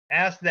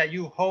ask that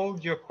you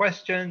hold your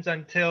questions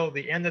until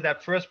the end of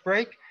that first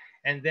break,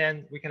 and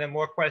then we can have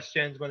more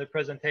questions when the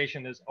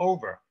presentation is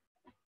over.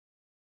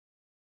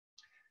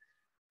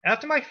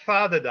 After my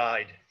father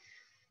died,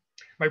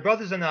 my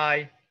brothers and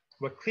I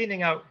were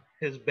cleaning out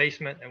his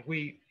basement, and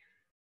we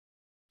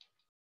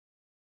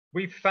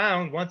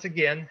found once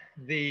again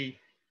the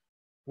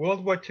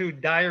World War II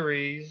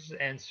diaries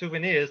and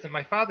souvenirs that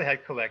my father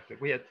had collected.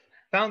 We had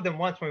found them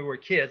once when we were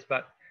kids,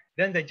 but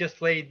then they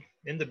just laid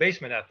in the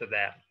basement after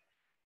that.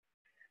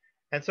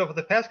 And so for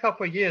the past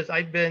couple of years,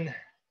 I've been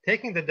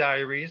taking the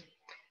diaries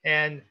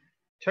and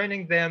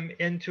turning them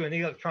into an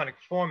electronic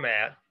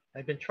format.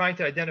 I've been trying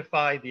to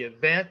identify the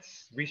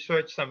events,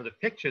 research some of the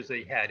pictures that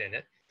he had in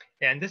it.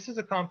 And this is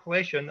a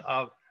compilation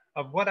of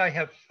what I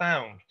have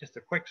found, just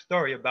a quick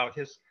story about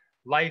his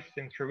life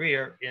and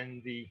career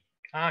in the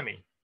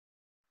Army.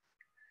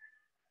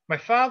 My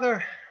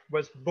father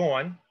was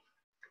born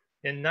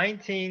in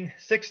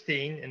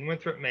 1916 in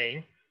Winthrop,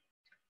 Maine,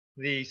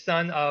 the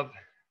son of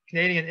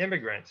Canadian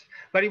immigrants,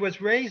 but he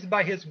was raised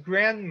by his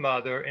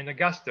grandmother in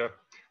Augusta,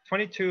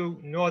 22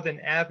 Northern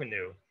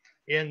Avenue,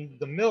 in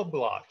the mill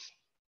blocks,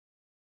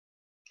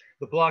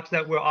 the blocks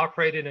that were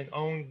operated and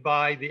owned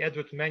by the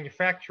Edwards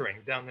Manufacturing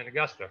down in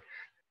Augusta,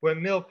 where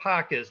Mill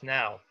Park is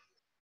now.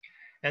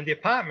 And the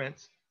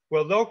apartments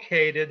were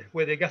located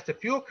where the Augusta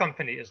Fuel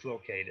Company is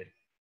located.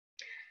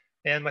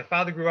 And my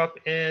father grew up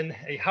in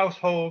a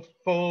household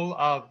full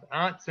of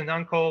aunts and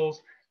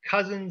uncles,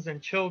 cousins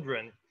and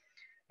children.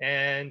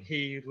 And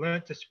he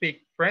learned to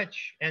speak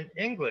French and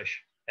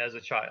English as a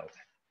child.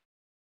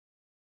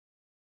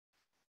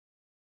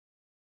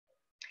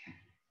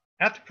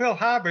 After Pearl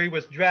Harbor, he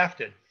was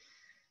drafted.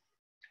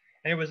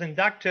 And he was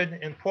inducted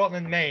in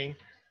Portland, Maine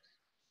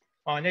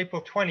on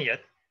April 20th,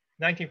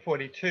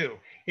 1942.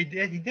 He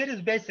did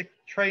his basic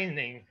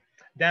training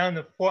down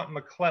at Fort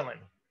McClellan.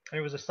 And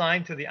he was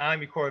assigned to the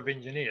Army Corps of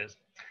Engineers,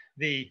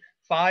 the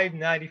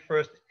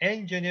 591st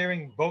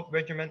Engineering Boat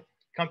Regiment,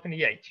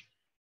 Company H.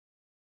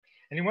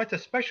 And he went to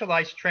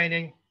specialized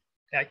training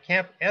at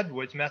Camp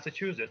Edwards,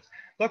 Massachusetts,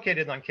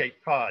 located on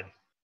Cape Cod.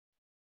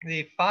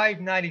 The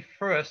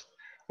 591st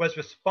was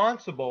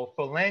responsible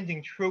for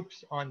landing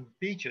troops on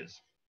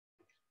beaches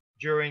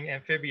during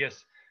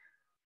amphibious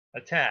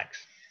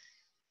attacks.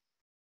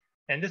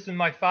 And this is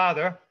my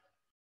father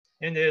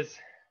in his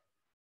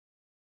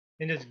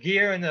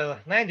gear in the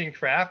landing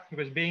craft. He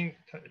was being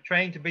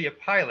trained to be a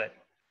pilot.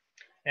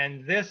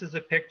 And this is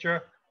a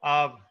picture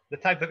of the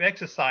type of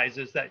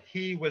exercises that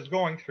he was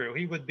going through.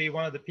 He would be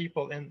one of the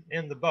people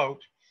in the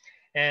boat,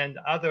 and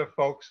other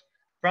folks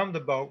from the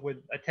boat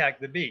would attack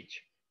the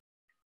beach.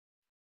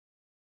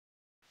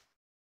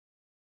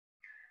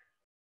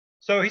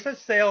 So he set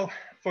sail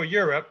for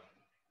Europe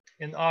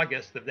in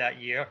August of that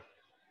year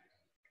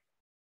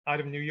out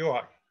of New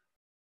York.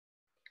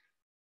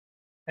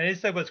 And he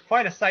said it was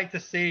quite a sight to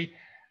see,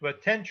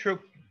 with 10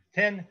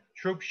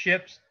 troop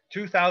ships,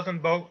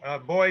 2,000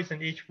 boys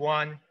in each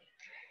one.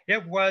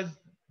 It was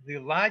the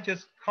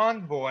largest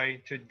convoy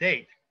to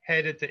date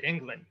headed to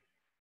England.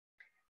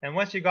 And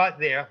once he got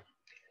there,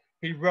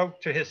 he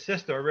wrote to his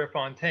sister,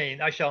 Fontaine,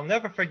 "I shall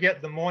never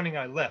forget the morning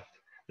I left.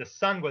 The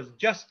sun was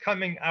just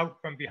coming out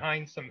from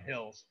behind some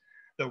hills.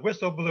 The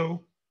whistle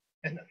blew,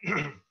 and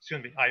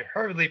excuse me, I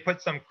hurriedly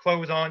put some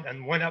clothes on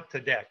and went up to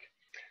deck.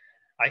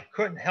 I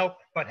couldn't help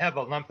but have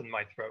a lump in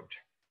my throat."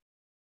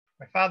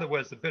 My father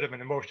was a bit of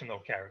an emotional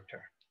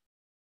character.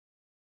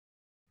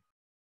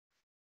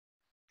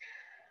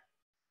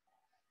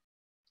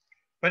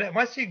 But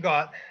once he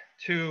got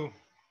to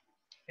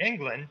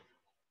England,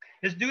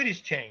 his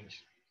duties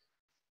changed.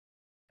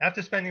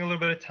 After spending a little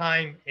bit of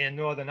time in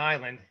Northern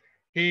Ireland,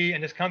 he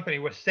and his company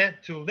were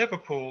sent to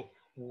Liverpool,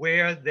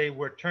 where they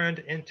were turned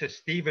into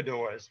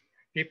stevedores,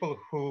 people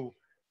who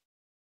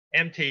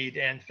emptied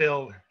and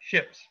filled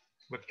ships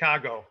with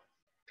cargo.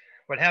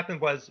 What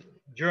happened was,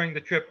 during the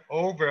trip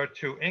over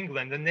to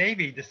England, the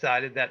Navy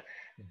decided that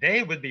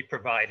they would be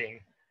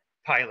providing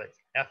pilots.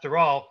 After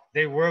all,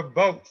 they were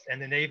boats,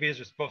 and the Navy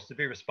was supposed to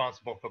be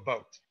responsible for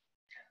boats.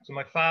 So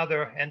my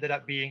father ended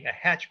up being a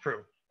hatch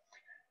crew,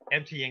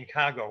 emptying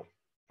cargo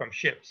from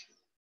ships.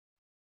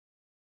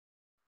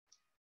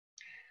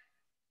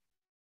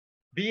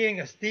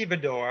 Being a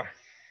stevedore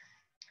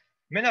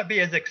may not be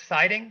as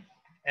exciting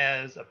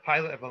as a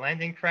pilot of a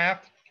landing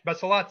craft, but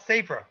it's a lot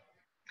safer.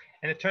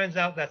 And it turns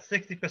out that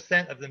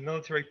 60% of the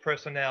military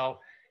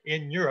personnel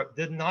in Europe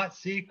did not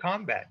see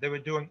combat. They were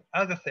doing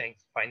other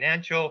things: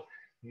 financial,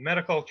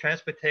 medical,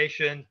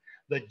 transportation,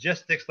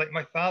 logistics, like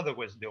my father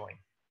was doing.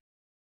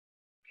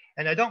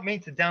 And I don't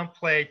mean to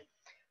downplay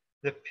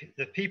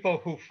the people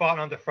who fought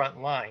on the front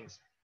lines.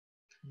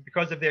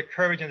 Because of their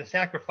courage and the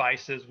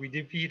sacrifices, we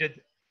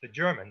defeated the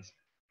Germans.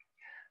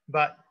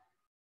 But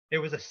it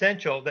was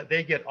essential that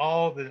they get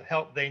all the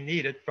help they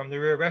needed from the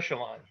rear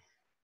echelon.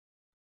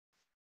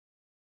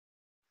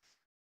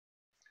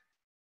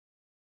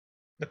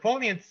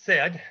 Napoleon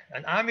said,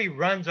 "An army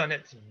runs on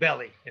its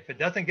belly. If it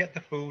doesn't get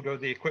the food or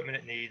the equipment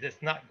it needs,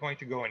 it's not going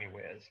to go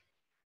anywhere."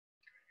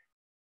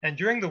 And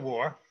during the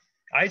war,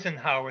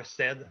 Eisenhower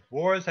said,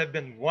 wars have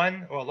been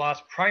won or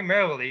lost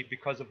primarily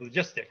because of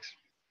logistics.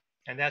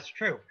 And that's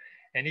true.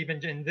 And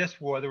even in this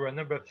war, there were a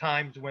number of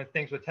times when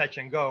things were touch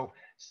and go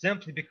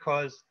simply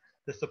because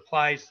the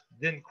supplies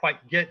didn't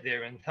quite get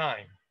there in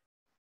time.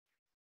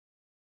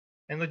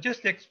 And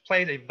logistics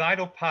played a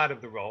vital part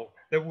of the role.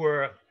 There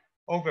were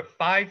over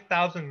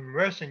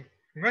 5,000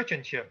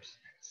 merchant ships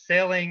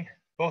sailing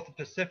both the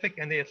Pacific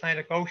and the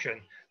Atlantic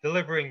Ocean,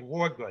 delivering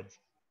war goods.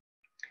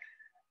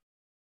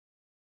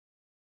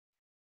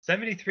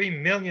 73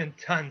 million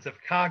tons of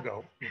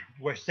cargo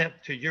were sent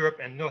to Europe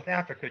and North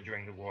Africa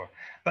during the war,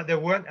 but there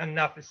weren't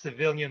enough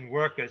civilian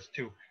workers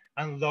to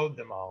unload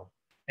them all.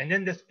 And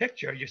in this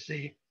picture, you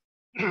see,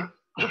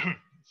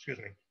 excuse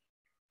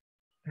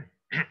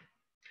me,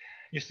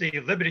 you see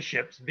Liberty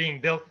ships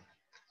being built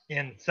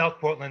in South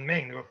Portland,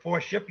 Maine. There were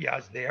 4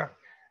 shipyards there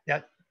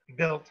that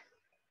built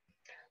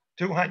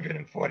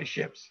 240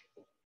 ships.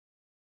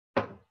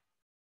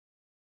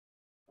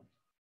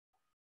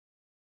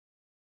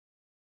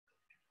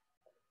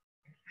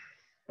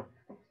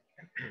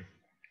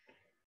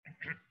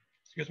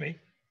 Excuse me.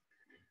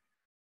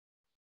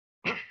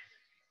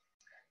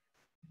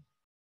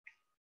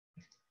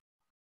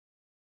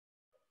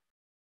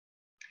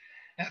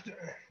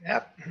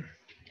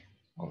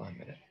 Hold on a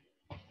minute.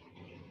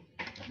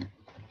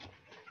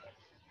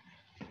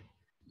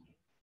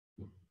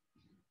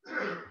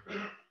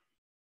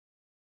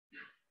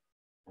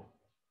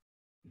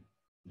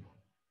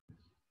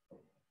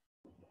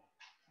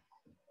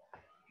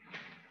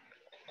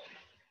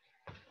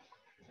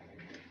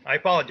 I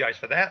apologize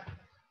for that.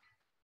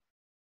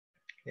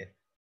 Yeah.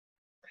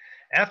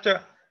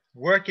 After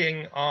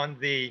working on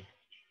the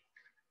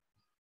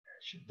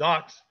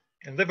docks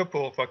in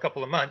Liverpool for a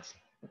couple of months,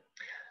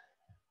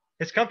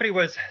 his company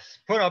was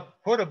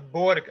put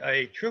aboard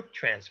a troop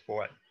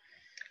transport.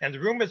 And the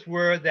rumors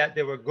were that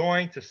they were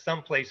going to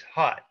someplace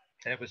hot.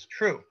 And it was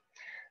true.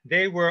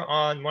 They were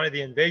on one of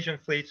the invasion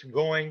fleets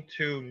going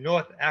to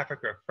North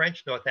Africa,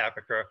 French North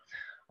Africa,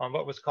 on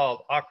what was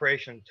called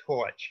Operation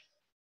Torch.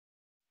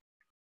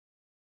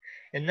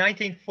 In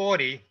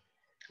 1940,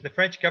 the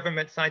French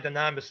government signed an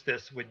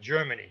armistice with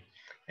Germany,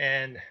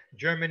 and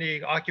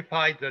Germany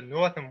occupied the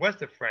north and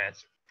west of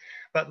France,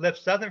 but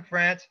left southern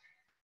France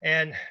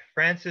and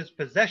France's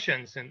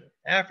possessions in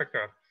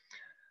Africa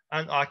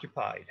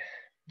unoccupied.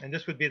 And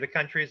this would be the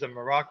countries of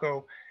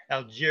Morocco,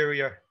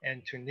 Algeria,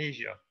 and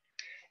Tunisia.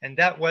 And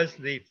that was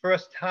the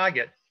first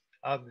target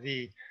of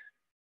the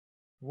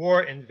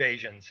war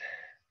invasions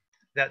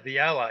that the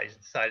Allies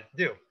decided to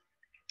do.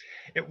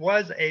 It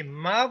was a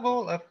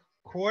marvel of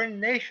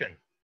coordination,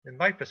 in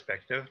my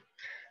perspective.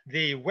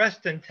 The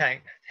Western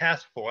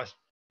Task Force,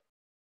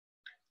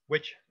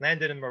 which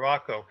landed in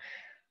Morocco,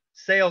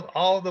 sailed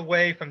all the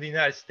way from the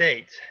United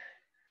States.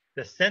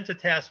 The Center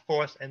Task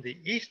Force and the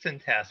Eastern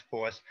Task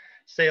Force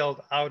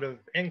sailed out of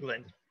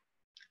England,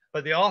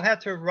 but they all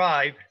had to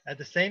arrive at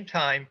the same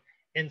time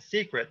in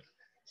secret,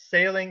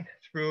 sailing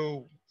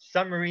through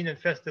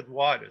submarine-infested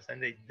waters,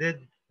 and they did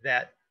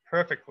that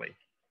perfectly.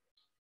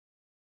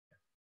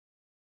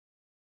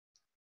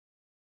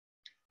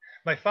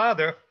 My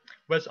father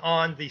was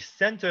on the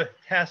Center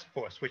Task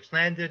Force, which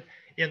landed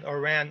in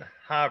Oran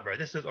Harbor.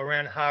 This is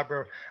Oran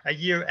Harbor a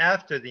year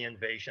after the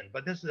invasion,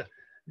 but this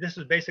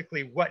is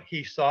basically what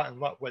he saw and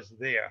what was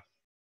there.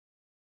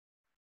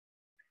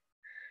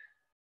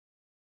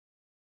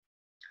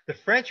 The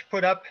French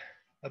put up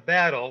a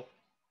battle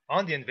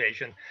on the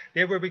invasion.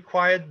 They were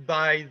required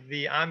by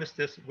the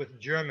armistice with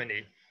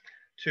Germany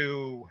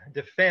to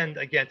defend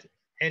against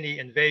any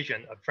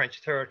invasion of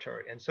French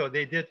territory. And so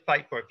they did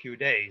fight for a few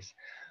days.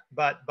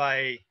 But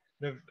by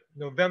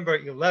November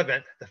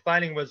 11th, the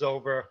fighting was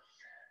over.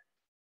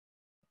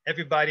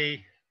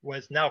 Everybody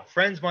was now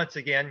friends once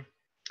again,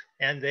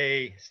 and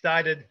they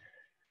started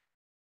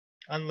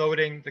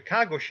unloading the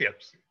cargo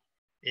ships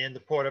in the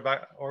port of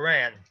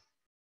Oran.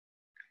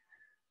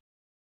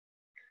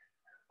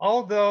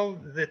 Although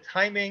the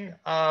timing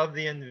of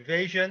the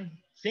invasion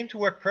seemed to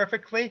work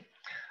perfectly,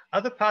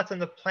 other parts of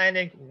the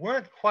planning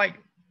weren't quite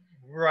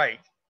right.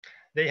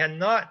 They had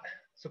not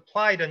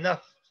supplied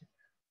enough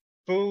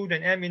food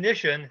and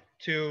ammunition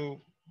to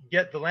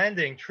get the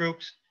landing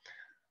troops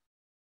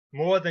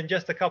more than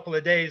just a couple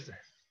of days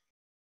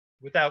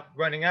without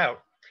running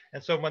out.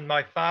 And so when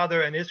my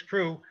father and his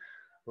crew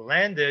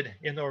landed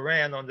in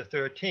Oran on the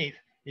 13th,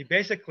 he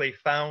basically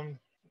found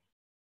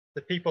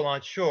the people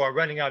on shore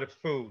running out of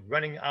food,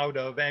 running out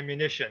of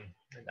ammunition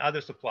and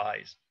other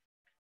supplies.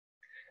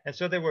 And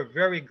so they were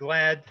very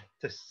glad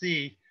to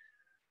see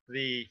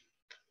the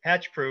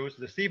hatch crews,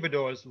 the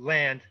stevedores,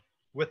 land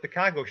with the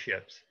cargo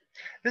ships.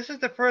 This is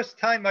the first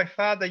time my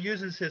father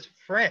uses his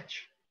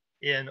French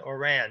in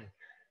Oran.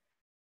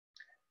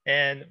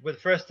 And the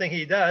first thing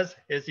he does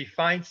is he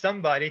finds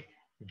somebody,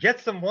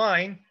 gets some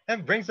wine,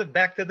 and brings it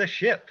back to the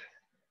ship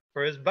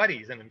for his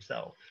buddies and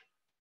himself.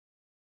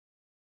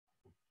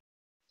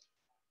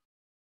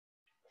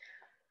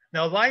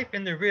 Now, life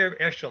in the rear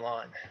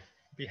echelon,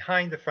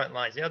 behind the front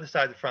lines, the other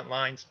side of the front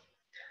lines,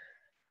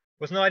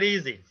 was not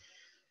easy.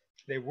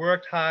 They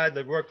worked hard,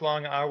 they worked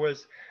long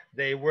hours,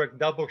 they worked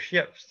double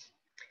shifts,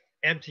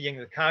 emptying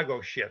the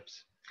cargo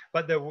ships.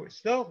 But there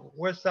still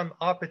were some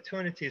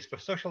opportunities for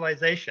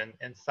socialization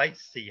and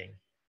sightseeing.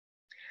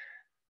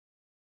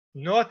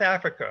 North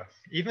Africa,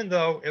 even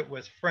though it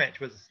was French,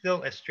 was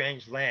still a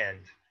strange land.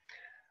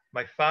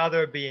 My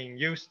father, being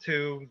used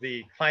to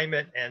the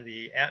climate and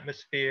the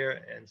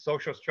atmosphere and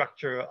social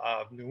structure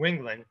of New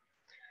England,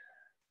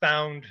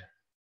 found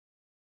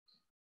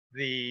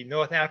the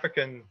North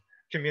African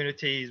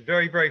communities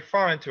very, very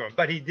foreign to him.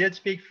 But he did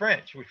speak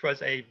French, which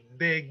was a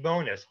big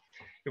bonus.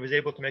 He was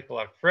able to make a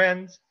lot of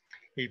friends.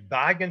 He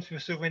bargained for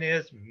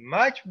souvenirs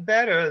much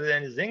better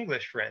than his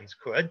English friends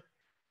could.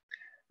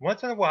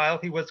 Once in a while,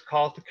 he was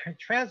called to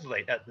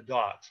translate at the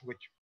docks,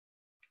 which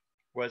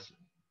was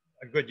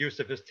a good use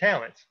of his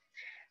talents.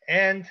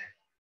 And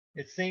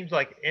it seems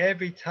like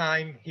every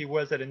time he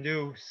was at a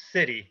new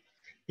city,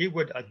 he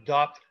would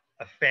adopt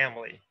a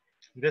family.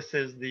 This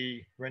is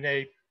the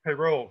Rene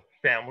Perrault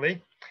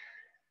family,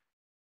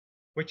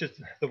 which is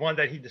the one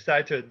that he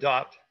decided to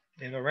adopt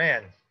in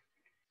Iran.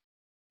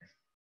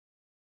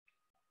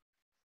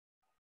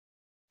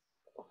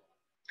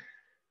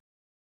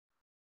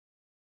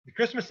 The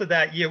Christmas of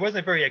that year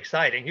wasn't very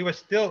exciting. He was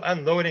still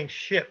unloading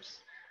ships.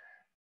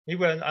 He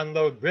would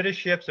unload British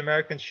ships,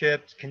 American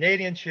ships,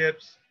 Canadian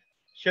ships,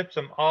 ships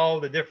from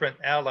all the different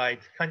allied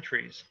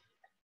countries.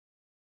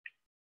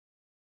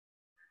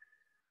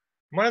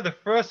 One of the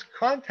first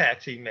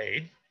contacts he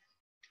made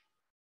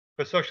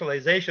for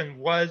socialization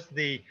was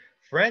the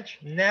French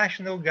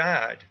National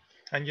Guard.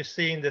 And you're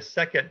seeing the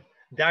second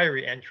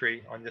diary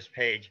entry on this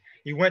page.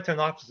 He went to an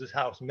officer's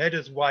house, met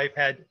his wife,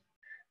 had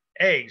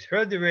eggs,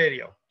 heard the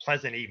radio,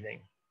 pleasant evening.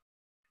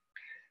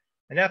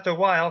 And after a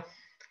while,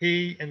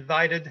 he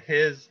invited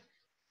his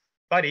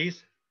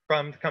buddies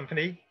from the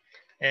company,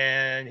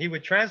 and he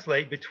would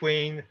translate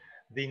between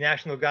the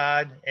National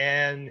Guard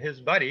and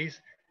his buddies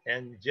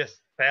and just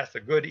pass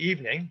a good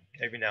evening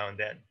every now and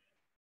then.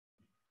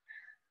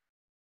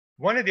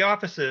 One of the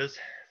officers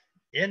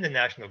in the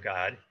National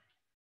Guard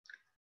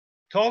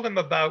told him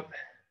about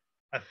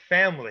a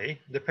family,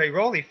 the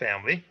Perrault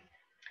family,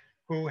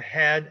 who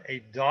had a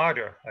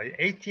daughter, an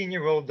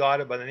 18-year-old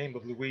daughter by the name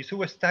of Louise, who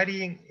was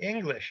studying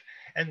English.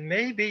 And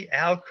maybe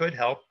Al could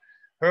help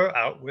her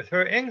out with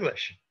her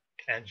English.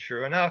 And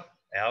sure enough,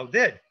 Al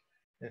did.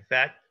 In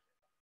fact,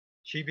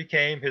 she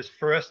became his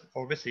first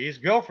overseas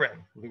girlfriend,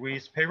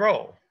 Louise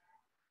Perrault.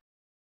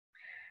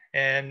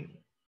 And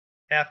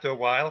after a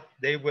while,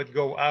 they would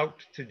go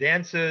out to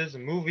dances,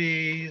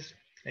 movies,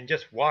 and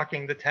just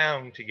walking the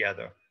town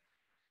together.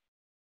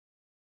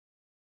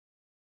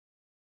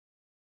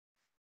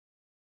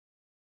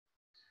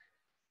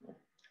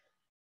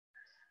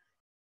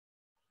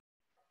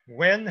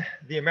 When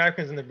the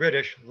Americans and the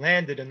British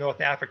landed in North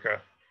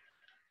Africa,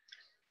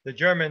 the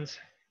Germans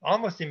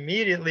almost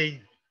immediately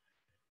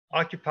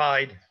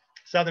occupied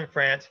southern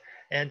France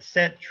and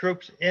sent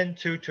troops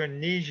into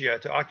Tunisia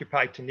to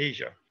occupy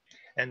Tunisia.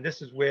 And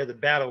this is where the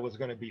battle was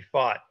going to be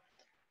fought,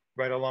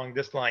 right along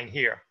this line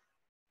here.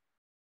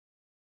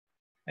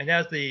 And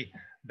as the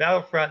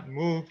battlefront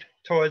moved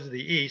towards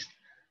the east,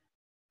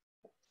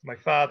 my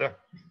father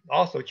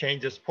also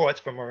changed his ports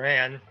from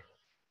Oran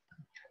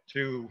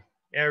to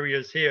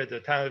areas here, the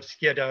town of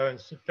Skidda and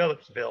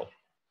Phillipsville,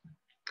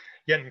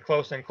 getting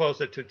closer and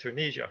closer to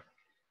Tunisia.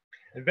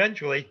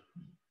 Eventually,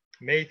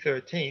 May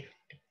 13th,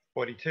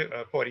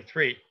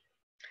 43,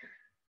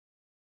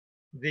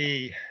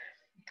 the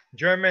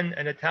German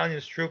and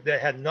Italian troops that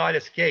had not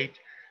escaped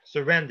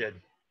surrendered.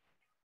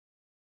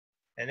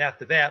 And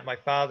after that, my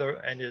father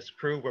and his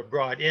crew were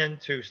brought in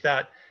to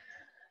start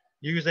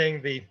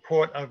using the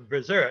port of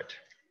Bizerte.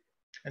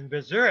 And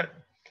Bizerte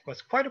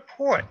was quite a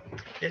port.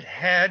 It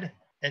had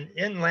an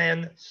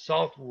inland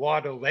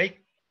saltwater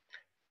lake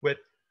with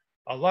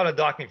a lot of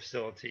docking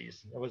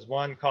facilities. There was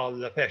one called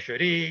La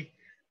Pêcherie.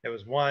 There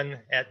was one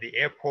at the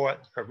airport,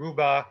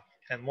 Karuba,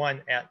 and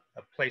one at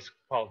a place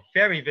called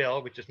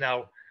Ferryville, which is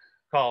now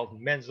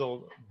called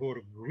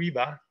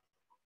Menzelburg-Riba.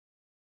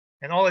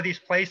 And all of these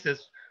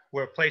places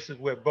were places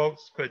where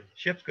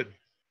ships could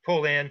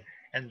pull in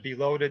and be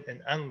loaded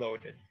and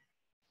unloaded.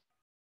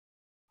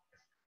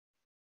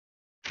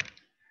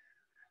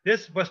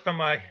 This was from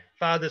my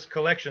father's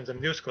collections of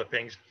news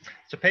clippings.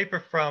 It's a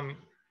paper from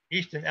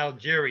Eastern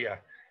Algeria.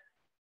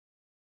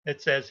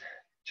 It says,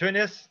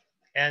 Tunis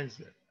and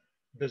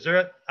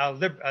Bizerte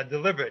are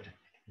delivered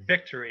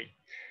victory.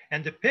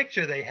 And the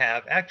picture they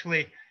have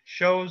actually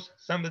shows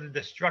some of the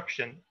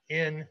destruction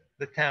in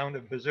the town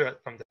of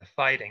Bizerte from the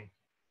fighting.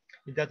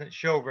 It doesn't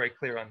show very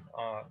clear on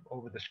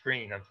over the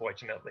screen,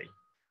 unfortunately.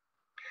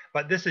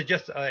 But this is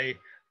just a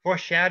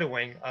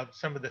foreshadowing of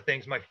some of the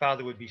things my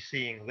father would be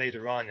seeing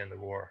later on in the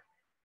war.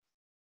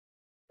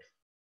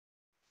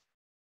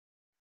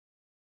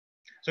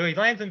 So he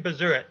lands in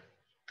Bizerte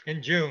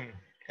in June,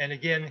 and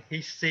again,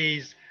 he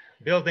sees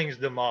buildings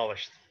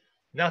demolished.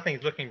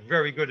 Nothing's looking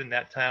very good in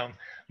that town,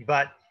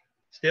 but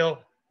still,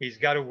 he's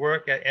got to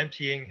work at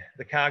emptying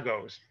the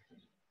cargoes.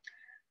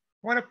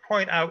 I want to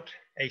point out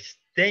a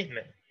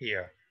statement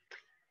here.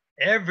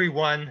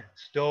 Everyone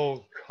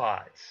stole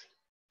carts.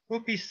 We'll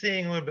be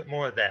seeing a little bit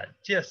more of that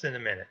just in a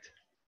minute.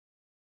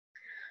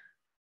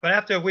 But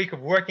after a week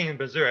of working in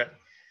Berserk,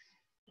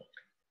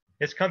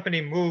 his company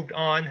moved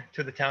on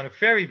to the town of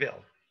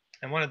Ferryville.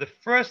 And one of the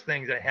first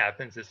things that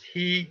happens is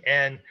he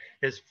and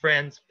his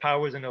friends,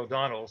 Powers and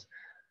O'Donnell's,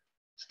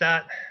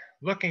 start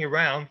looking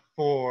around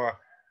for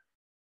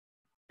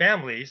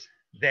families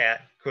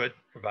that could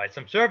provide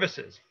some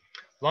services,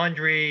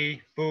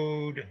 laundry,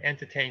 food,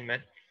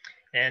 entertainment.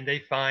 And they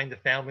find the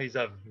families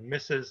of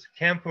Mrs.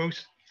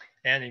 Campus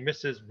and a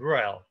Mrs.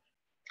 Burrell.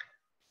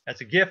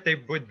 As a gift, they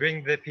would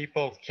bring the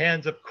people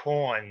cans of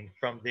corn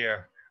from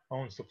their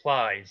own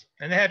supplies,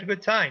 and they had a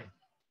good time.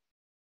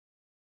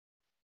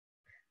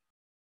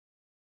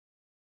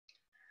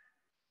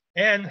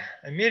 And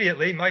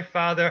immediately, my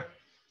father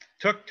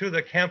took to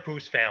the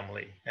Campus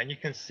family, and you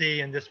can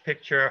see in this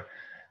picture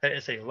that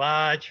it's a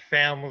large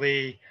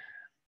family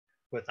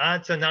with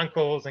aunts and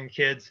uncles and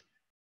kids,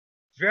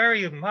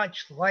 very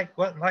much like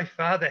what my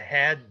father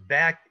had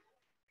back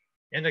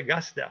in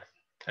Augusta.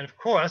 And of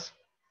course,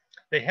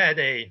 they had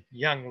a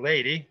young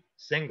lady,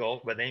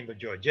 single, by the name of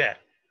Georgette,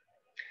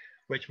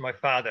 which my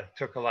father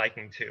took a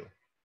liking to.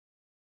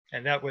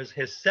 And that was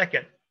his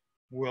second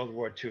World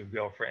War II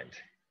girlfriend.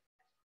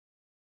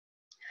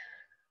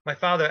 My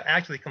father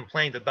actually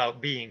complained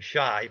about being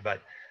shy,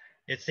 but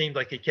it seemed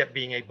like he kept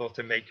being able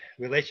to make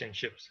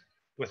relationships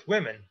with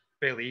women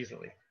fairly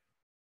easily.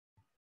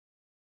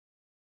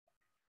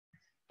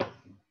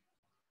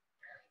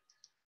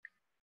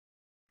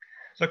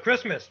 So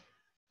Christmas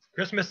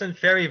in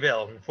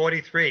Ferryville in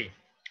 '43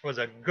 was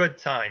a good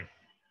time.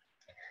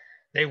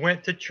 They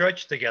went to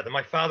church together.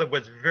 My father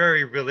was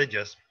very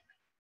religious,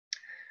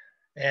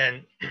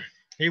 and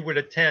he would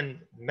attend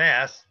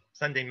Mass,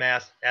 Sunday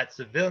Mass, at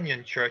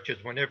civilian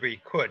churches whenever he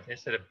could,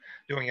 instead of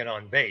doing it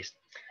on base.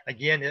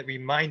 Again, it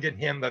reminded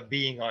him of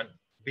being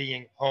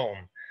home,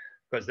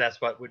 because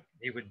that's what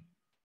he would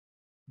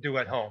do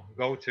at home,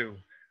 go to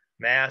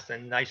Mass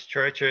and nice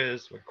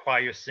churches with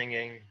choir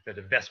singing to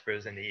the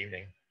Vespers in the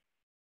evening.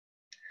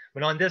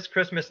 But on this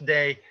Christmas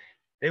day,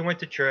 they went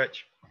to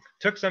church,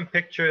 took some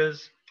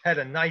pictures, had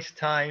a nice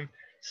time,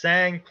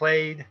 sang,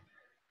 played,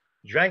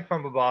 drank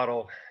from a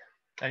bottle,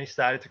 and he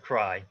started to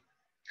cry.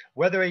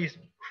 Whether he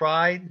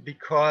cried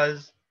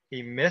because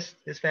he missed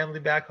his family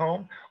back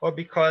home or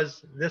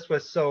because this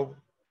was so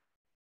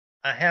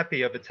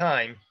happy of a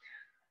time,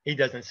 he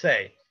doesn't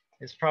say.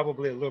 It's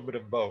probably a little bit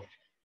of both.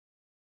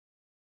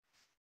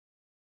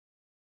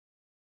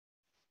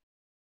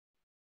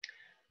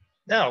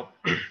 Now,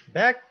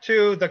 back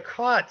to the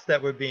carts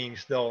that were being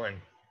stolen.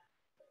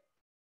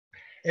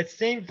 It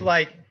seemed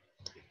like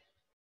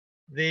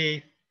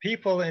the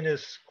people in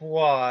his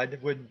squad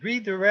would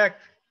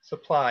redirect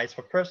supplies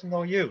for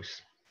personal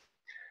use.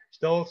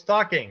 Stole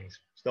stockings,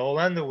 stole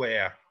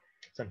underwear,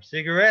 some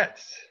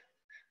cigarettes,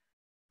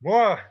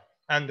 more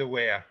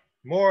underwear,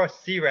 more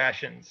sea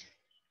rations.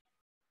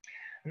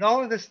 And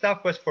all of this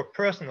stuff was for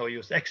personal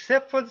use,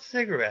 except for the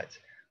cigarettes.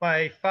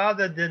 My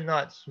father did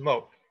not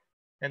smoke,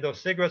 and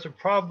those cigarettes were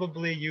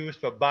probably used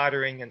for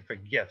bartering and for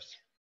gifts.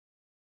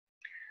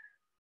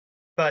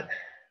 But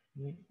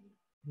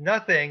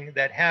nothing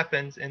that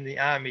happens in the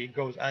Army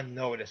goes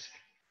unnoticed.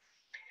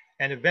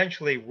 And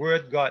eventually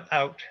word got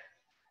out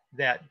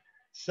that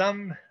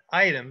some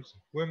items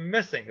were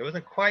missing. It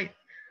wasn't quite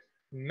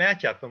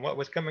match up on what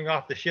was coming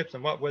off the ships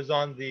and what was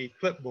on the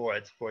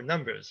clipboards for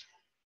numbers.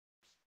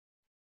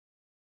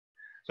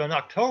 So in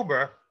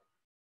October,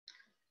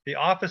 the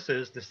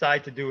officers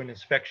decide to do an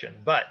inspection,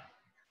 but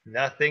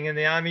nothing in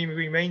the Army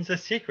remains a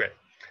secret.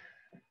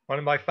 One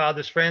of my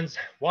father's friends,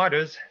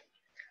 Waters,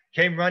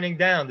 came running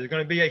down. There's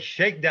going to be a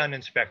shakedown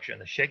inspection.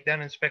 The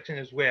shakedown inspection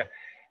is where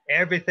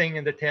everything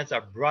in the tents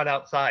are brought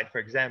outside for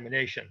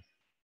examination.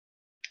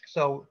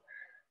 So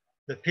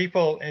the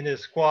people in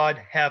his squad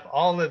have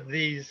all of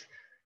these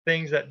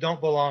things that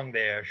don't belong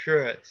there,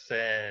 shirts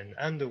and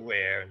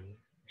underwear and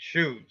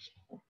shoes.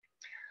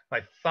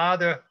 My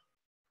father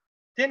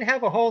didn't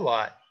have a whole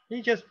lot.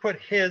 He just put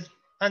his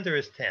under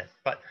his tent,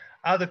 but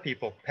other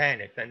people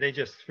panicked and they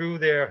just threw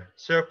their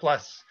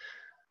surplus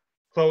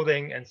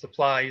clothing and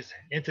supplies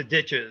into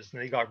ditches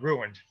and they got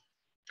ruined.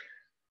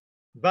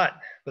 But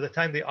by the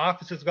time the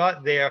officers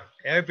got there,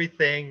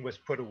 everything was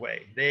put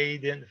away. They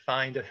didn't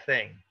find a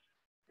thing.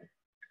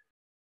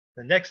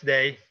 The next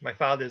day, my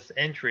father's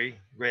entry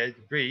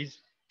reads,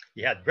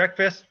 he had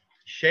breakfast,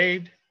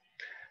 shaved,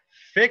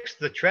 fixed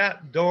the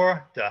trap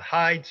door to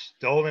hide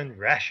stolen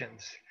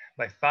rations.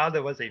 My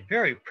father was a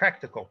very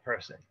practical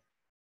person.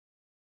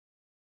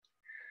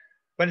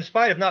 But in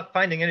spite of not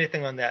finding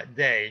anything on that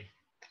day,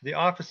 the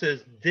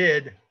officers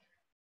did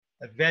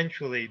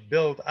eventually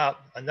build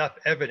up enough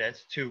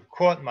evidence to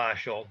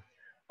court-martial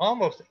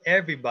almost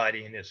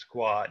everybody in his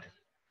squad.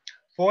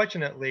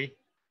 Fortunately,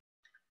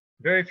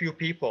 very few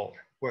people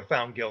were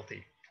found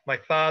guilty. My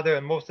father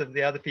and most of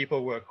the other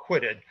people were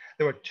acquitted.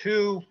 There were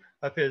 2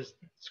 of his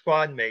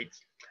squad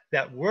mates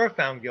that were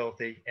found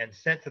guilty and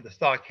sent to the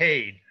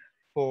stockade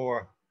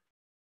for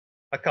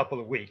a couple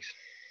of weeks.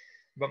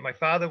 But my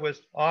father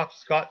was off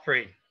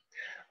scot-free.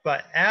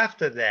 But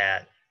after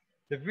that,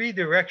 the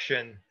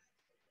redirection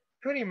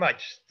pretty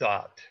much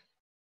stopped.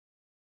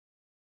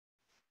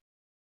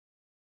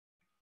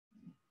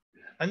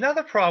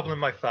 Another problem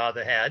my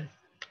father had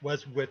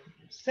was with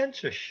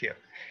censorship.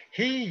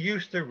 He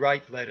used to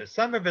write letters.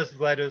 Some of his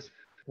letters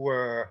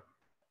were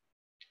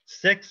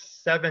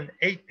 6, 7,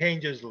 8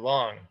 pages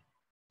long.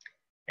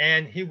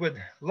 And he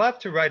would love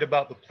to write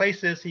about the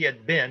places he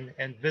had been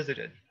and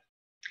visited.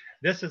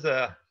 This is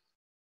a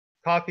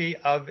copy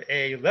of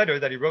a letter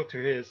that he wrote to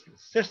his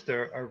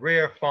sister, a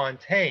rare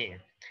Fontaine.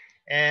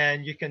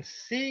 And you can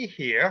see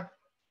here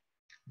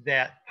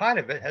that part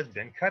of it has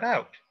been cut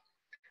out.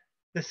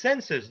 The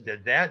censors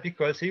did that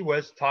because he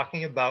was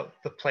talking about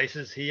the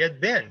places he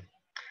had been.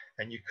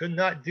 And you could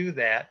not do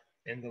that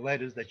in the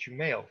letters that you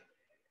mailed.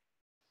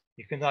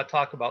 You cannot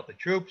talk about the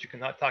troops, you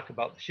cannot talk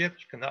about the ships,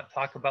 you cannot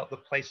talk about the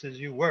places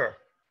you were.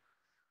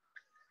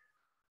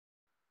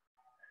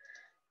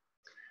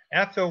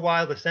 After a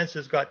while, the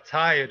censors got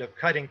tired of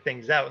cutting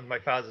things out in my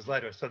father's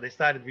letters, so they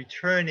started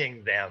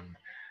returning them.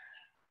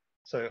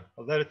 So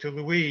a letter to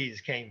Louise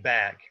came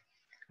back,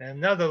 and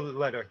another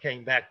letter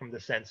came back from the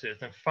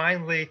censors. And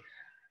finally,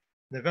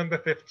 November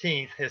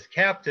 15th, his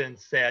captain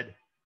said,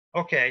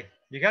 okay,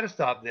 you got to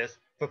stop this.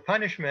 For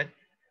punishment,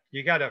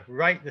 you got to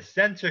write the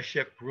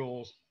censorship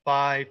rules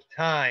 5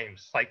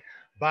 times, like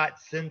Bart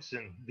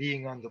Simpson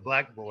being on the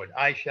blackboard,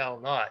 I shall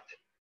not.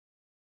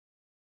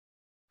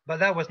 But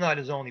that was not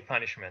his only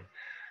punishment.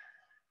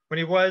 When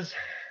he was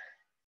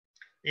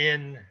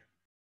in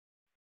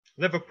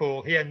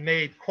Liverpool, he had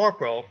made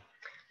corporal.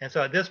 And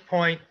so at this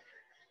point,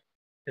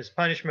 his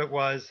punishment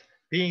was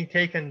being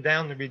taken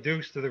down and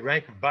reduced to the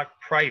rank of buck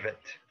private.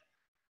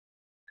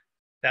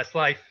 That's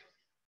life.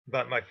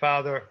 But my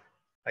father,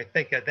 I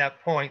think at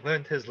that point,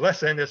 learned his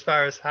lesson as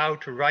far as how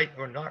to write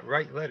or not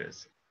write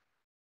letters.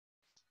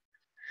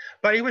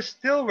 But he was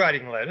still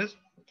writing letters.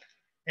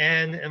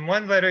 And in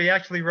one letter, he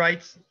actually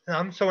writes,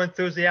 I'm so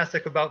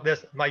enthusiastic about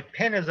this, my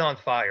pen is on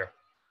fire.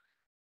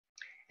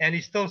 And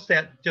he still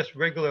sent just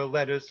regular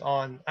letters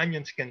on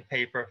onion skin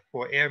paper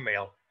for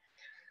airmail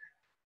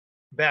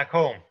back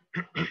home.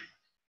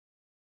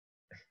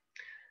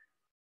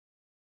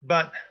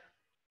 But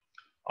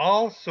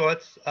all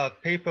sorts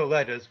of paper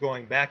letters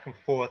going back and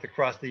forth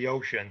across the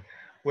ocean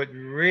would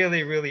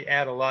really, really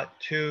add a lot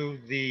to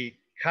the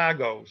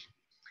cargoes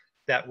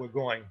that were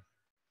going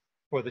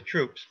for the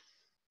troops.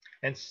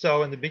 And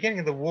so in the beginning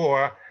of the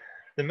war,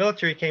 the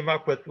military came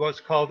up with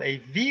what's called a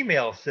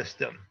V-mail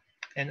system.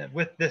 And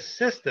with this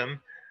system,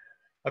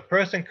 a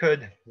person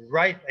could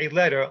write a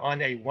letter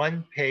on a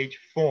 1-page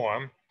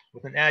form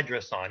with an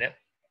address on it.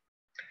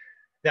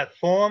 That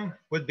form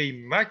would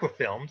be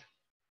microfilmed.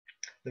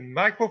 The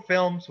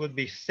microfilms would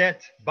be sent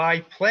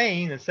by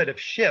plane instead of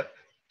ship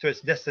to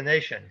its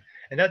destination.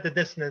 And at the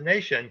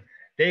destination,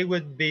 they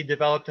would be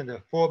developed into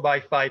a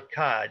 4x5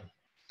 card.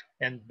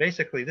 And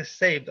basically, this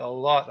saved a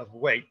lot of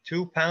weight.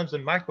 2 pounds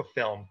of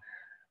microfilm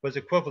was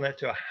equivalent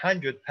to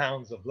 100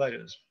 pounds of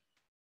letters.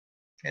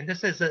 And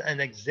this is an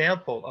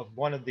example of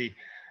one of the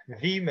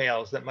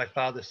V-mails that my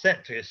father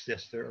sent to his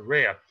sister,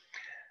 Rare.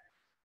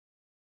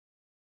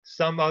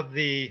 Some of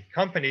the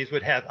companies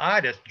would have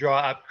artists draw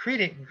up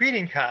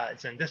greeting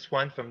cards, and this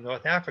one from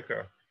North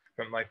Africa,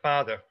 from my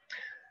father.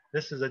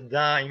 This is a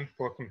dime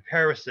for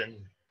comparison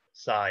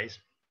size.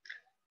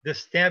 This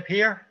stamp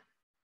here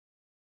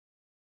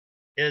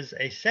is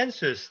a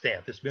censor's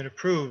stamp. It's been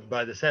approved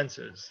by the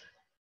censors.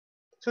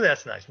 So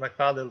that's nice. My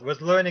father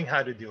was learning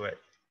how to do it.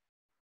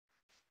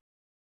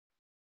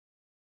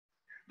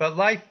 But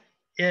life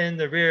in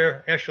the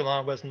rear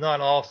echelon was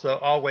not also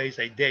always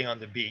a day on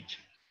the beach.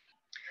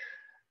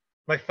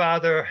 My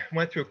father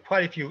went through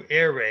quite a few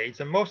air raids,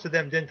 and most of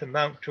them didn't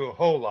amount to a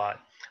whole lot.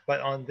 But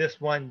on this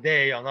one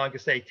day, on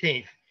August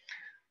 18th,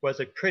 was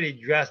a pretty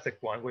drastic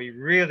one where he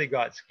really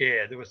got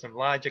scared. There were some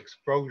large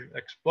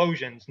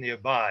explosions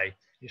nearby.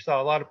 You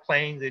saw a lot of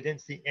planes. They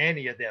didn't see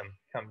any of them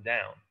come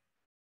down.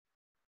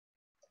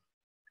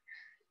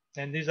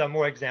 And these are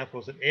more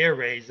examples of air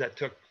raids that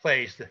took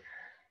place.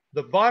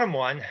 The bottom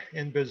one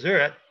in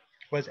Berserk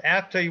was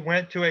after he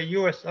went to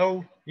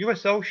a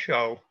USO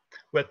show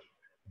with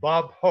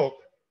Bob Hope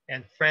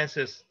and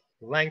Francis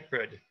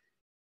Langford.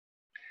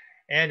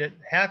 And it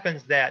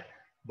happens that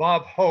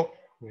Bob Hope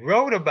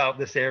wrote about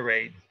this air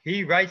raid.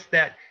 He writes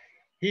that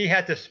he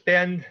had to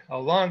spend a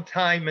long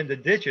time in the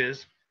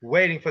ditches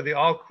waiting for the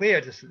all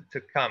clear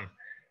to come.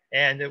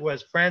 And it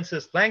was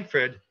Francis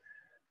Langford,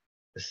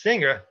 the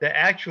singer, that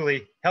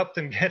actually helped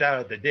him get out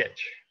of the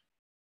ditch.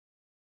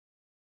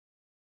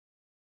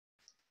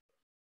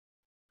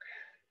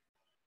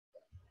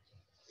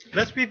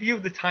 Let's review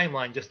the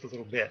timeline just a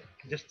little bit,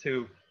 just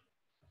to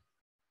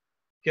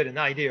get an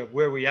idea of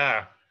where we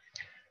are.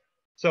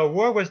 So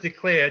war was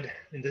declared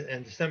in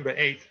December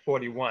 8th,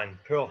 41,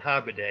 Pearl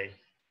Harbor Day.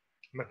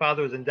 My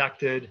father was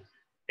inducted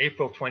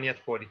April 20th,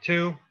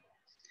 42.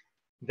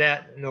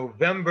 That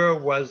November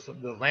was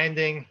the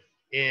landing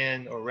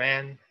in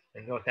Oran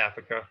in North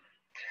Africa.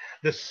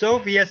 The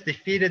Soviets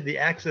defeated the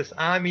Axis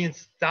army in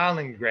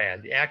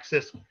Stalingrad. The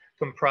Axis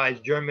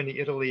comprised Germany,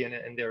 Italy,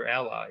 and their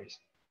allies.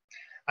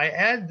 I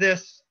add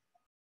this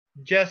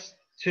just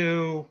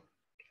to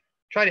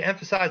try to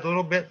emphasize a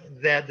little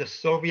bit that the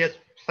Soviets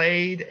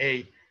played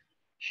a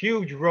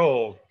huge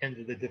role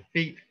in the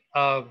defeat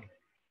of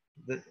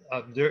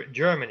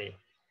Germany.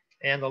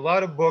 And a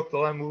lot of books, a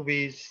lot of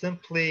movies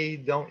simply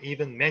don't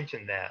even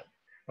mention that.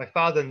 My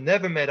father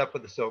never met up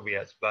with the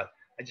Soviets, but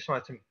I just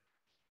wanted to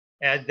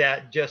add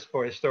that just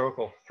for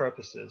historical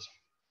purposes.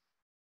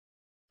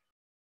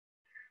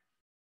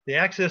 The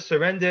Axis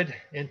surrendered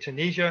in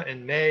Tunisia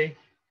in May.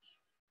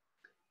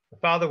 My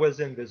father was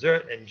in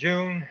Bizerte in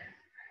June.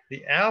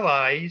 The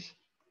Allies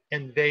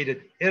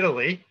invaded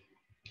Italy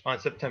on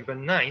September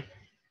 9th.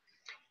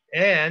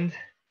 And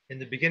in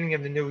the beginning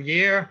of the new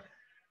year,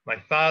 my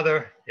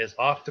father is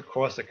off to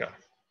Corsica.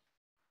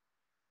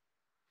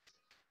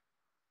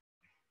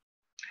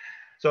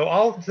 So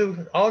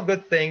all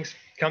good things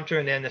come to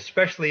an end,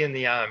 especially in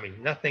the Army.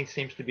 Nothing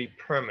seems to be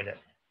permanent.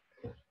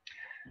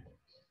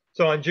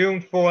 So on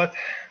June 4th,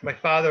 my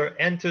father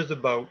enters the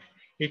boat.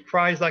 He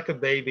cries like a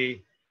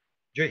baby.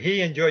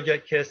 He and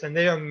Georgette kiss, and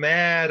they are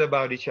mad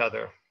about each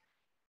other.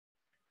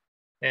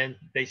 And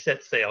they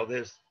set sail.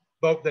 This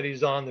boat that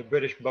he's on, the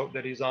British boat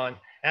that he's on,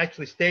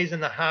 actually stays in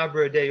the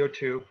harbor a day or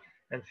two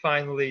and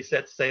finally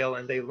sets sail,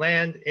 and they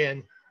land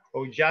in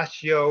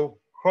Ajaccio,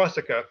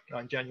 Corsica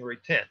on January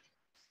 10th.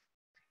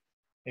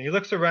 And he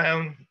looks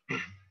around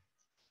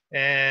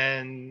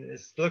and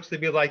it looks to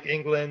be like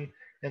England.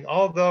 And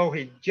although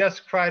he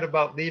just cried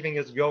about leaving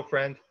his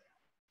girlfriend,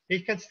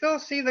 he can still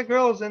see the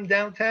girls in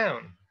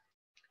downtown.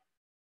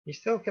 He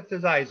still kept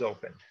his eyes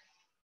open.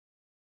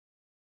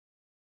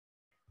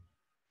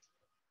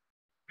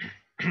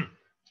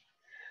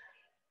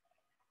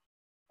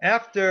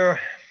 After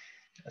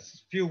a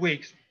few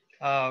weeks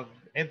of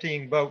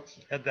emptying boats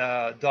at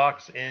the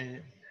docks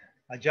in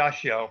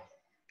Ajaccio,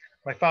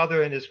 my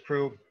father and his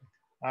crew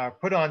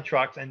put on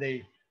trucks and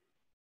they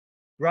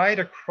ride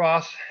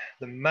across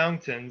the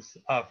mountains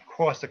of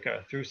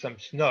Corsica through some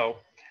snow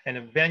and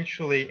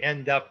eventually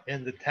end up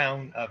in the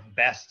town of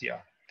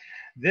Bastia.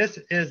 This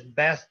is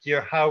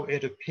Bastia how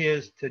it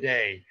appears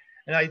today.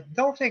 And I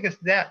don't think it's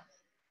that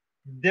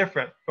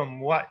different from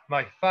what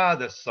my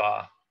father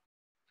saw.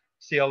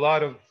 See a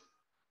lot of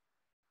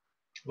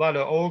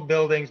old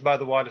buildings by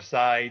the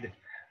waterside,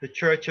 the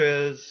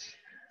churches,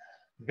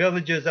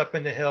 villages up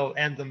in the hill,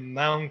 and the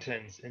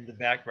mountains in the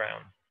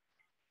background.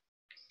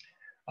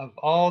 Of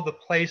all the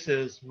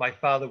places my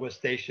father was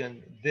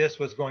stationed, this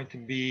was going to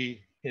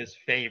be his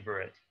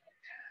favorite.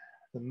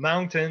 The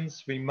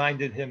mountains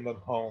reminded him of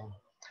home.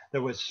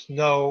 There was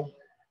snow,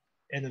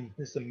 and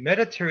it's a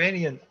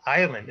Mediterranean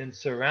island and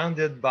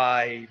surrounded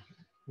by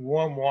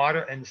warm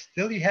water, and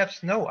still you have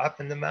snow up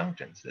in the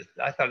mountains.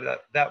 I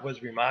thought that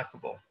was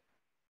remarkable.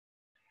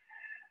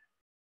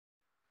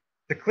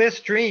 The clear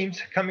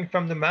streams coming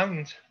from the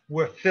mountains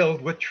were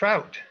filled with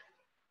trout,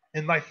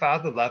 and my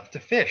father loved to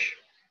fish.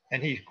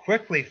 And he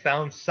quickly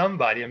found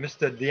somebody, a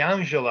Mr.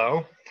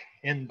 D'Angelo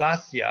in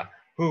Bastia,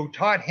 who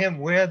taught him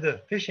where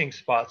the fishing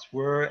spots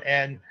were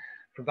and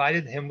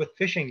provided him with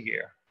fishing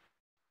gear.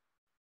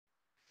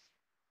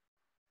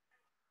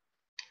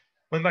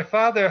 When my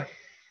father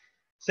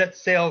set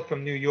sail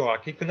from New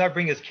York, he could not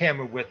bring his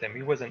camera with him.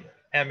 He was an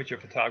amateur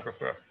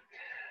photographer.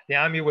 The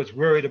Army was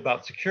worried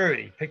about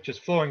security, pictures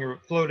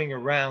floating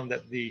around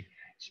that the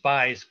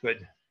spies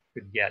could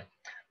get.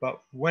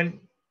 But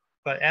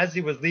as he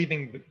was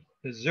leaving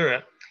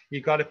Bizerte, he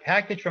got a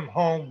package from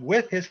home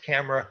with his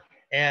camera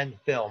and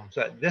film.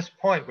 So at this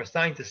point, we're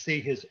starting to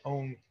see his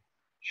own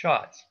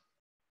shots.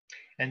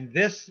 And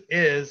this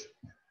is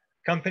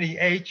Company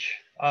H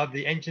of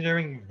the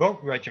Engineering Boat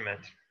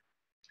Regiment.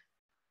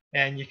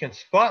 And you can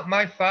spot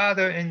my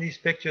father in these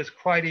pictures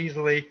quite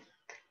easily.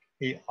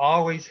 He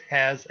always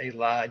has a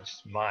large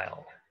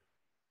smile.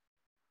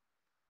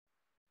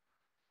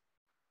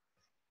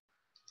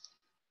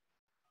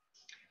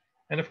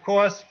 And of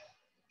course,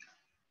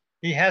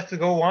 he has to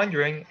go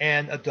wandering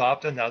and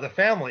adopt another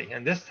family.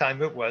 And this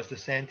time it was the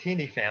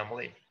Santini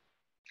family.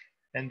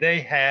 And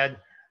they had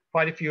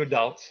quite a few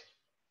adults,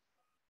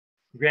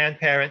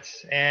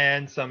 grandparents,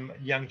 and some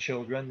young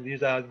children.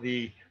 These are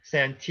the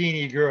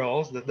Santini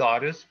girls, the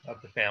daughters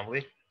of the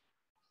family.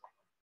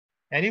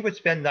 And he would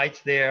spend nights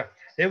there.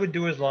 They would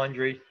do his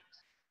laundry,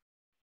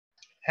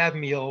 have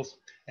meals,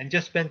 and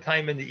just spend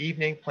time in the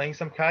evening playing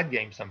some card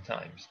games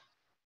sometimes.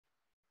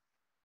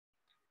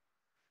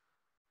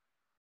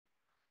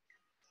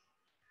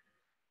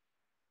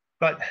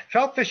 But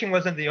trout fishing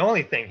wasn't the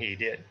only thing he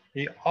did.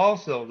 He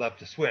also loved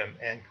to swim,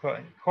 and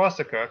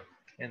Corsica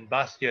in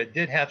Bastia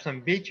did have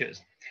some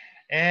beaches.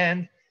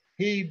 And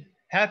he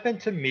happened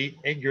to meet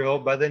a girl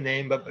by the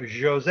name of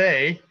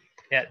José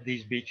at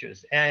these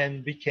beaches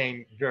and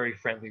became very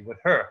friendly with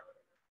her.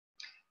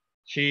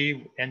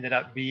 She ended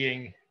up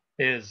being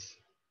his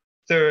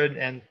third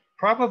and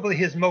probably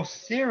his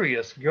most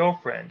serious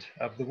girlfriend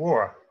of the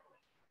war.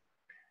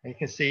 And you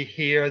can see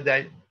here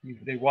that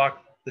they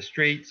walked the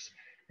streets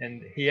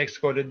and he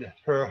escorted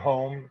her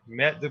home,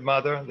 met the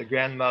mother, the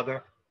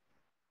grandmother,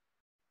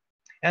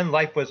 and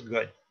life was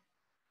good.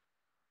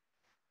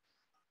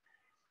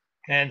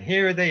 And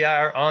here they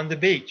are on the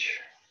beach.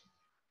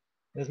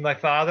 There's my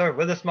father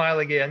with a smile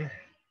again.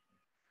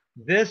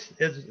 This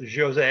is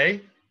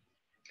Jose,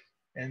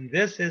 and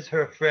this is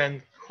her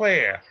friend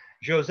Claire.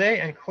 Jose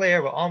and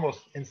Claire were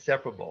almost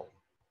inseparable.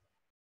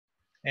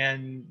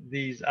 And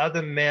these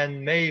other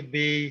men may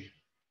be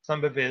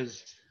some of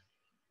his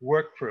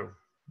work crew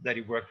that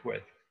he worked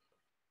with.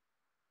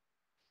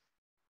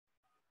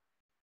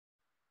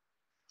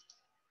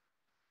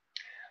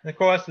 And of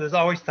course, there's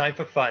always time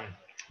for fun.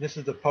 This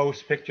is the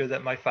post picture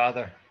that my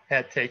father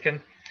had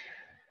taken.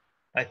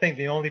 I think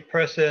the only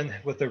person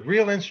with a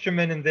real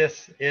instrument in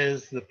this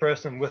is the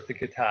person with the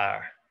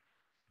guitar,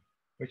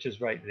 which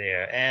is right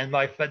there. And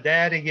my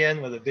dad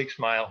again with a big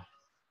smile.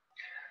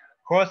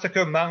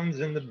 Corsica mountains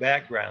in the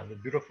background, the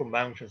beautiful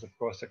mountains of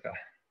Corsica.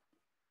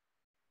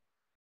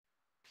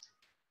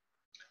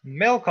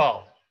 Mail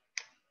call,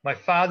 my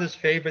father's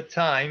favorite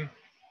time,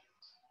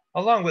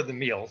 along with the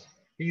meals.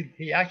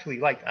 He actually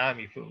liked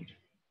army food.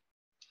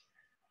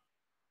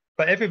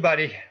 But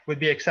everybody would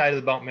be excited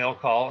about mail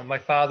call, and my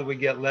father would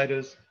get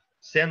letters,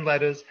 send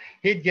letters.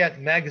 He'd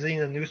get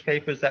magazines and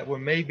newspapers that were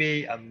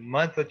maybe a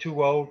month or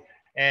two old,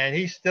 and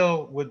he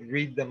still would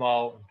read them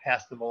all and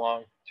pass them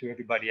along to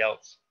everybody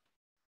else.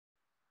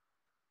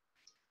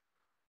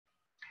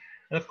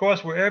 And of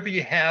course, wherever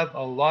you have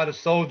a lot of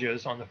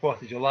soldiers on the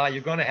 4th of July,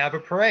 you're going to have a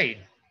parade.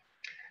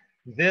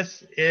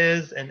 This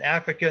is an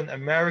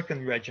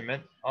African-American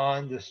regiment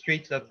on the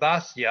streets of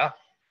Bastia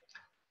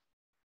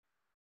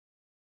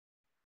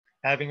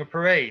having a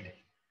parade.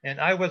 And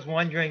I was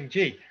wondering,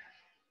 gee,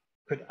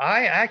 could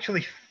I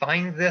actually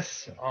find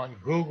this on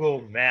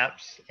Google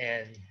Maps?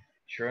 And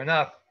sure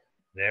enough,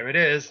 there it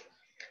is.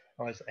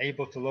 I was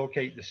able to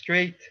locate the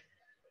street,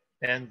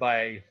 and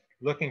by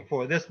looking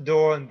for this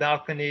door and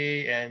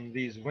balcony and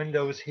these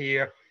windows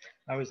here,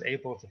 I was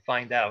able to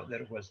find out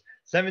that it was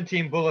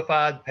 17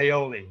 Boulevard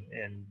Paoli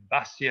in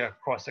Bastia,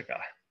 Corsica.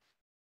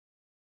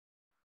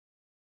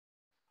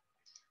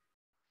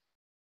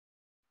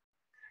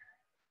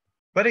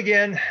 But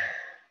again,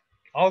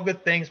 all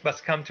good things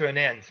must come to an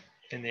end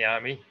in the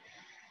Army.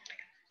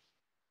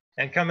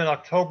 And come in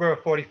October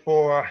of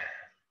 44,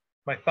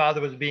 my father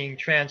was being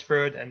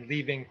transferred and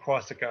leaving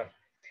Corsica.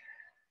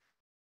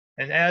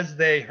 And as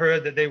they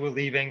heard that they were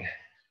leaving,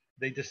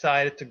 they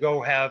decided to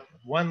go have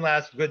one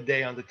last good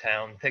day on the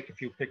town, take a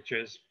few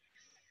pictures.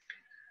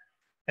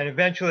 And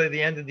eventually at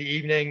the end of the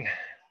evening,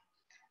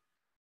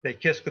 they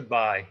kissed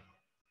goodbye.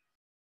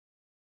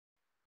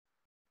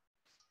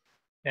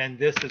 And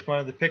this is one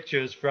of the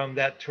pictures from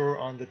that tour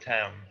on the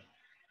town.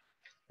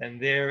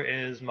 And there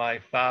is my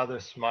father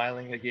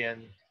smiling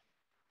again,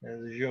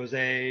 and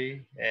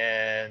Jose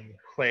and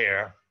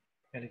Claire.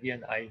 And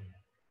again,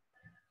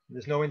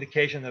 there's no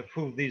indication of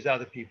who these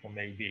other people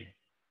may be.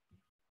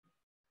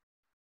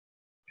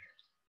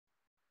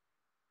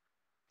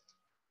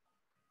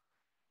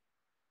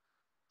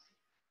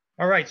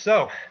 All right,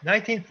 so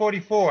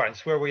 1944 is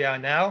where we are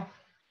now.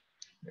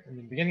 In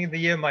the beginning of the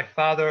year, my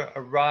father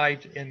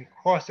arrived in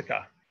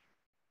Corsica.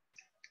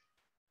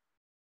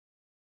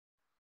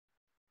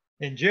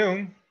 In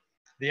June,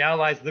 the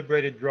Allies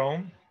liberated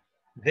Rome.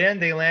 Then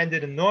they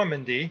landed in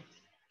Normandy,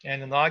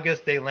 and in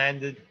August, they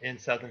landed in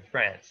southern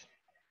France.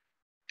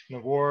 The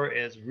war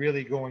is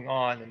really going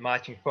on and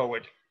marching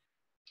forward.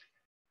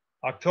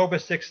 October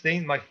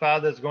 16th, my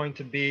father is going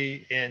to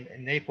be in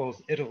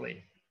Naples,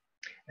 Italy.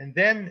 And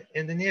then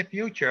in the near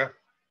future,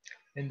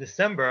 in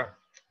December,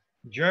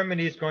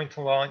 Germany is going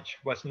to launch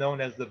what's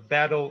known as the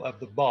Battle of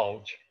the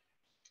Bulge.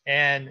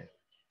 And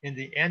in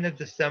the end of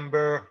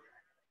December,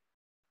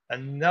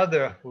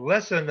 another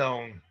lesser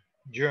known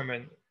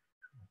German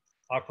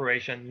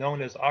operation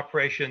known as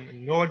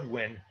Operation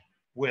Nordwind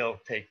will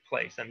take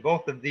place. And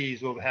both of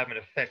these will have an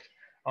effect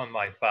on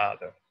my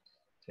father.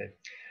 Okay.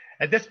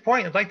 At this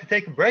point, I'd like to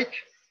take a break.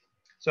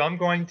 So I'm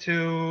going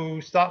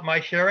to stop my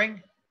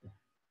sharing.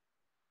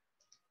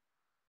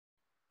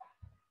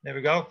 There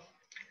we go.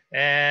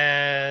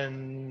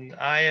 And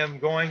I am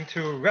going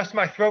to rest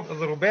my throat a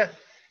little bit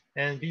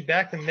and be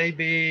back in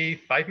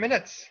maybe 5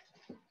 minutes.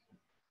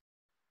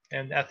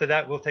 And after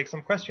that, we'll take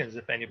some questions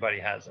if anybody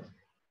has them.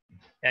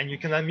 And you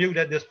can unmute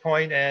at this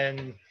point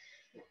and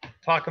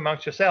talk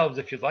amongst yourselves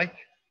if you'd like.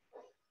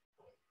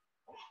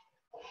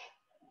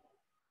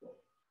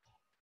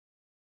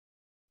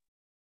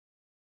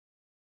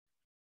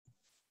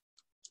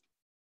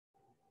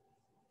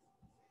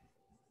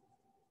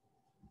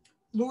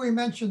 Louis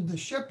mentioned the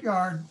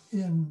shipyard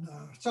in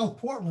South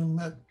Portland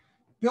that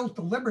built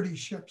the Liberty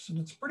ships. And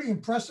it's pretty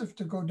impressive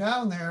to go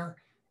down there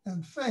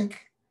and think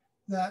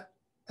that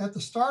at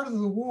the start of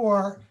the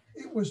war,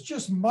 it was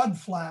just mud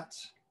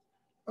flats.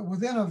 But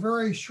within a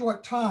very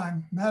short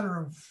time, matter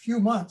of few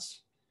months,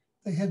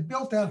 they had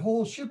built that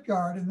whole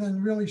shipyard and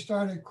then really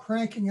started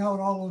cranking out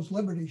all those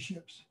Liberty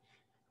ships.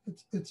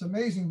 It's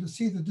amazing to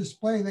see the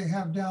display they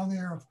have down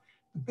there of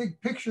the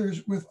big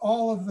pictures with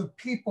all of the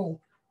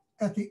people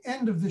at the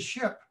end of the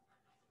shift,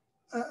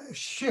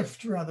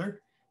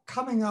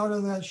 coming out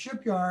of that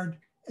shipyard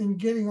and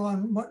getting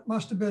on what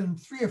must have been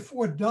 3 or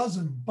 4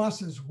 dozen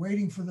buses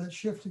waiting for that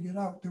ship to get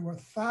out. There were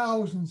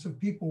thousands of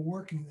people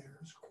working there.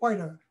 It's quite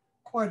an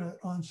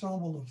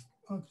ensemble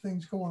of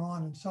things going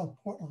on in South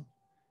Portland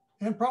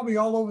and probably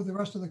all over the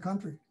rest of the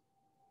country.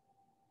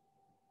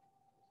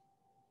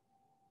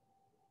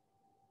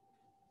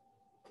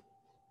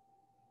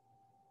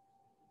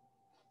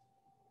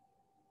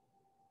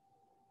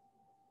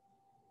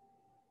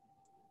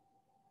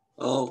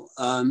 Oh,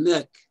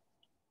 Mick.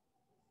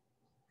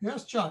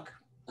 Yes, Chuck.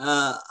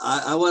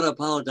 I want to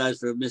apologize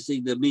for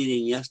missing the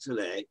meeting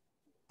yesterday.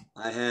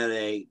 I had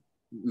a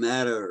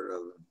matter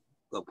of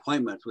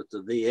appointments with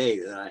the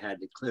VA that I had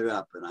to clear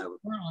up, and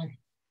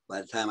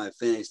by the time I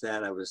finished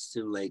that, I was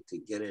too late to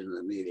get into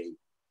the meeting.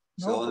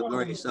 So I'm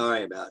very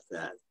sorry about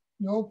that.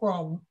 No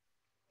problem.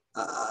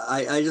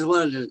 I just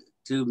wanted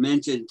to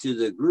mention to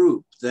the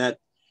group that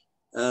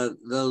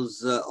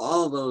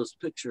all of those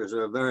pictures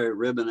are very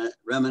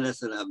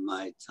reminiscent of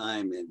my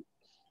time in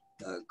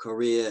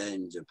Korea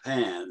and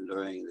Japan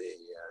during the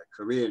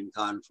Korean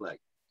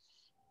conflict,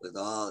 with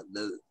all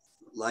the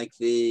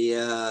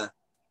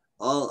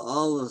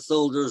all the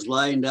soldiers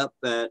lined up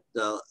at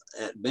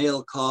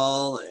mail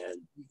call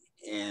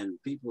and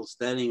people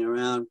standing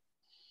around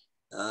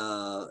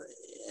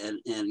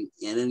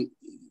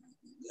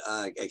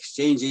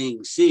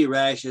exchanging sea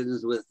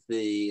rations with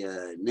the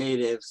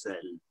natives,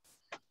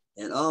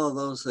 and all of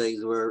those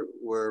things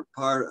were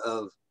part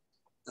of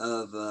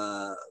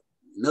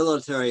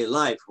military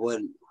life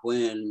when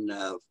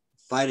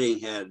fighting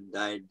had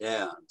died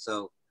down.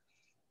 So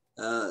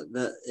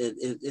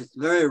it's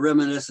very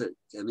reminiscent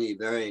to me,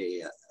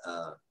 very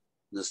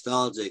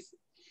nostalgic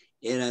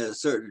in a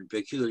certain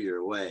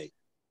peculiar way.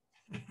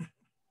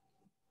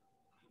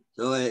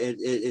 So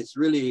it's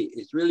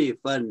really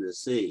fun to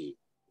see.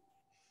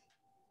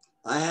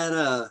 I had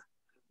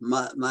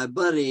my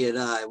buddy and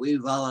I, we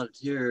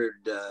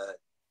volunteered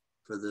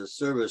for the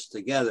service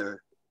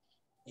together,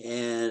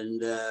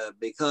 and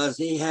because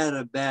he had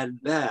a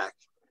bad back,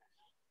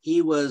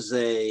 he was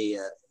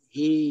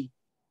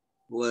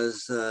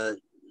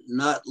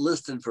not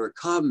listed for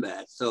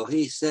combat. So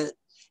he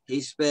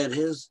spent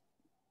his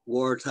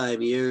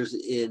wartime years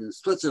in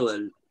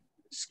Switzerland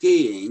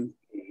skiing.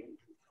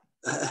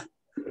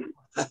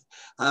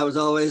 I was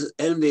always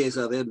envious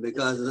of him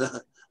because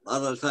a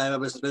lot of the time I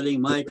was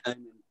spending my time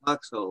in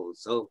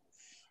foxholes. So,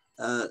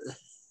 but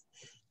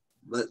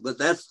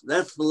that's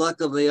the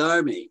luck of the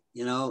Army,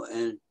 you know,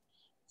 and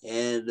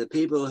the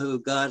people who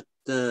got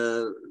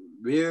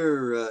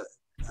rear,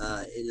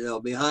 you know,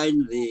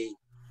 behind the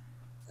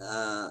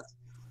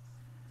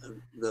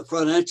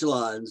front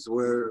echelons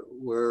were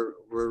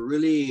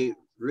really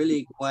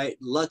quite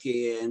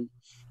lucky,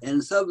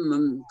 and some of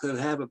them could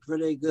have a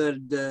pretty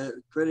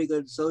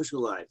good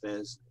social life,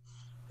 as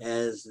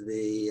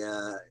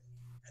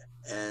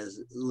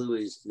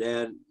Louis'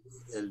 dad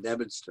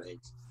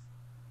demonstrates.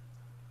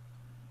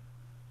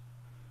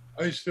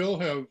 I still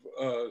have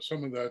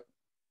some of that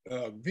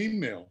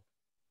V-mail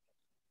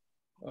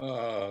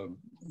that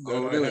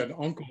really? I had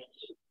uncles.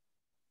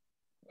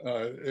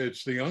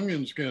 It's the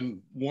onion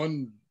skin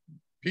one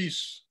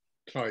piece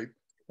type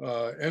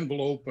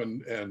envelope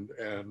and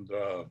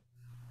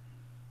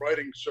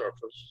writing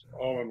surface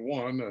all in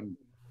one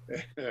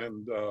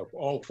and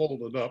all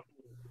folded up.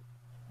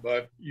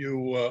 But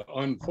you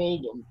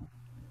unfold them,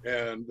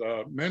 and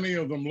many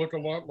of them look a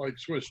lot like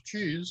Swiss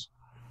cheese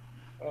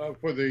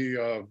for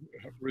the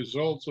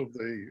results of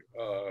the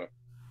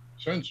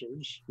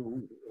censors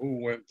who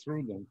went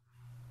through them.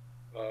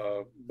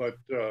 But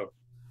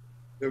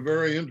they're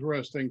very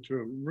interesting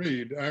to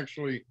read.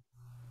 Actually,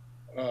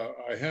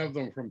 I have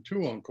them from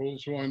 2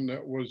 uncles, one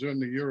that was in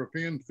the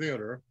European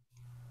theater,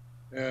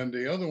 and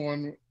the other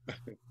one,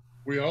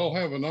 we all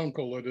have an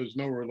uncle that is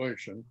no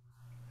relation.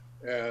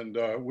 And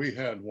we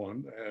had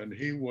one, and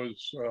he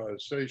was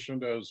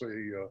stationed as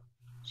a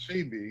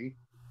CB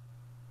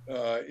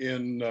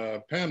in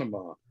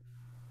Panama.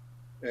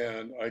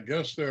 And I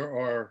guess there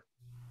are,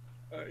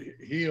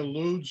 he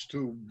alludes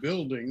to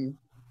building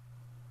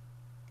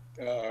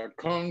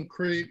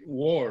concrete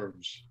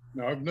wharves.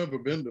 Now, I've never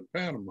been to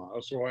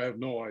Panama, so I have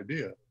no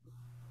idea.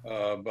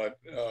 But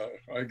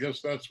I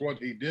guess that's what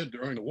he did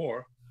during the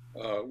war,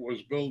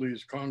 was build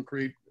these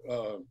concrete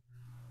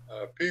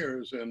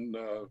piers in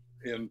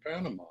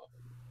Panama.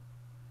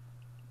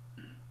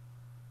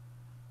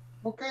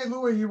 Okay,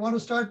 Louis, you want to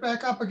start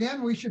back up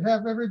again? We should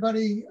have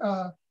everybody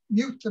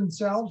mute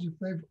themselves if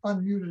they've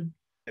unmuted.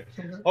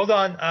 Hold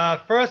on.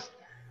 First,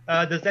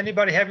 does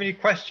anybody have any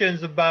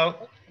questions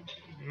about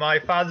my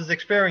father's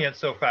experience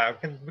so far?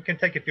 We can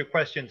take a few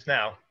questions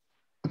now.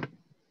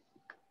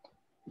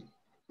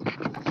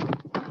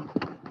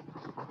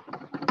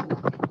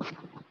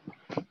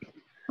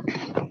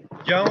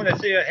 Joan, I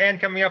see a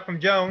hand coming up from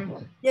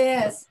Joan.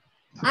 Yes.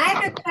 I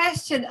have a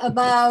question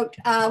about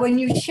when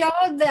you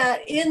showed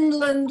that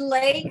inland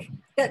lake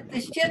that the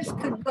ships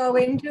could go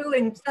into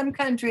in some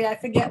country, I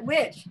forget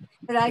which,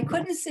 but I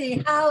couldn't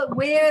see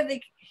where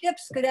the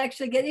ships could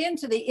actually get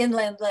into the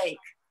inland lake.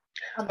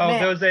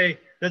 Oh,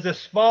 there's a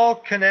small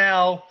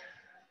canal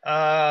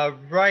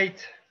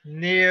Right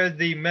near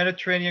the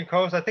Mediterranean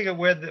coast. I think it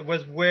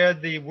was where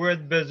the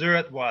word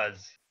Bezert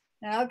was.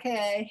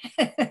 Okay.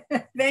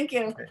 Thank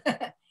you.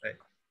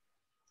 Right.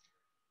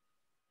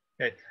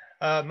 Okay.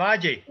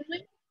 Margie.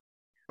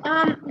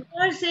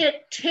 Was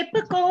it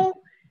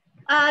typical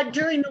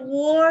during the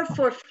war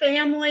for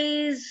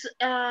families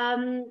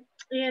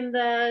in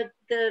the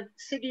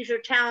cities or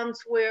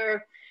towns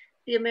where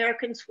the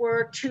Americans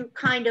were to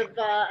kind of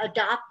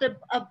adopt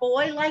a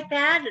boy like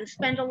that and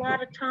spend a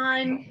lot of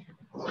time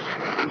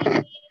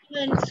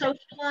and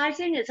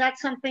socializing? Is that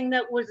something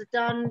that was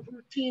done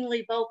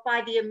routinely both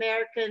by the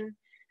Americans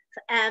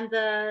and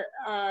the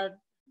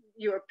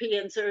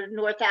Europeans or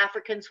North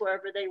Africans,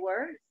 wherever they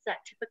were? Is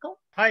that typical?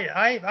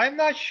 I'm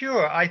not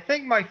sure. I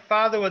think my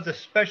father was a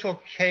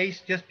special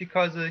case just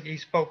because he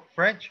spoke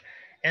French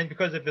and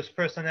because of his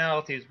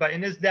personalities. But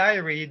in his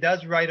diary, he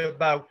does write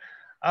about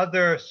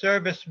other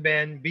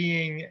servicemen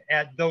being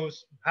at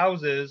those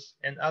houses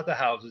and other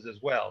houses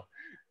as well.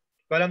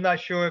 But I'm not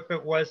sure if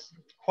it was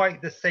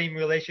quite the same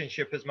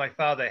relationship as my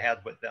father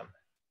had with them.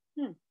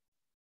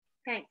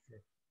 Thanks.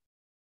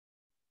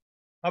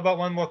 How about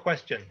one more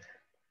question?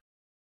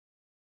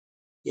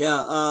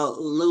 Yeah,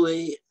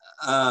 Louis.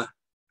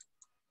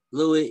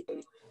 Louis.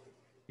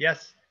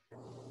 Yes.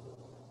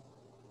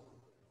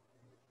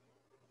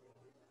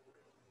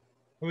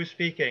 Who's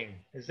speaking?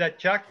 Is that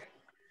Chuck?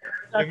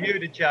 You're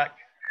muted, Chuck.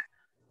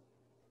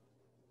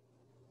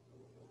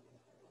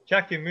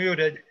 Chuck, you're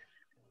muted.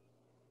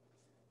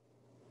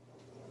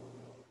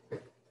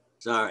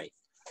 Sorry.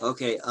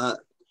 Okay.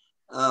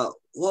 What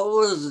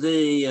was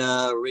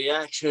the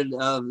reaction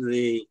of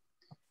the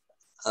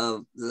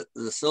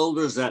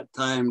soldiers that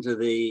time to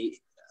the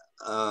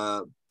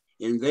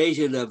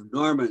invasion of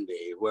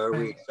Normandy, where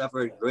we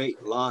suffered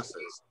great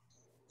losses,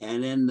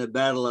 and in the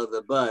Battle of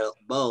the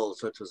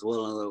Bulge, which was one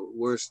of the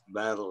worst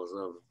battles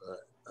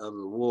of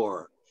the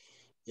war?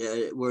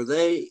 Were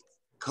they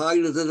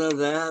cognizant of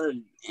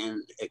that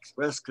and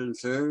expressed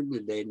concern?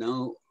 Did they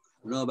know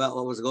about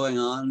what was going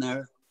on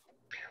there?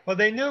 Well,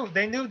 they knew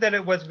that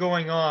it was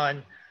going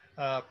on.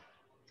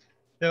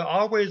 There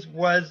always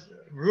was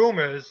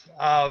rumors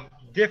of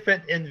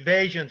different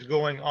invasions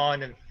going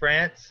on in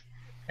France.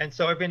 And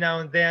so every now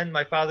and then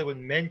my father would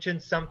mention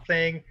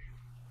something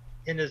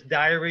in his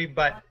diary,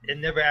 but it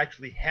never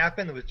actually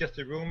happened. It was just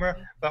a rumor.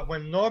 But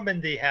when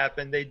Normandy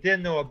happened, they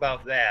did know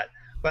about that.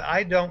 But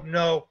I don't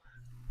know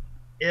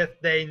if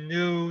they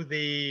knew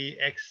the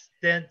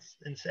extent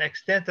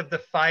of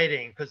the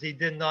fighting, because he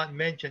did not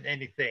mention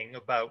anything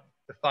about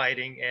the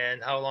fighting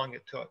and how long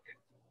it took.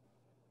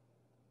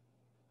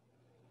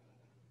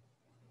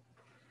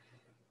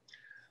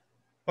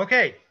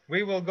 Okay,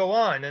 we will go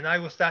on and I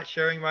will start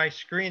sharing my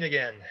screen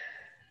again.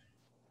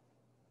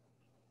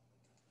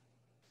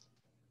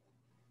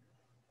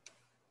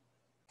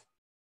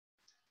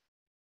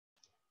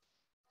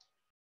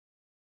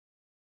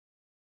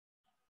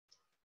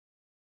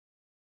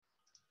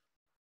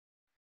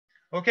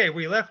 Okay,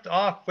 we left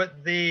off with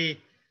the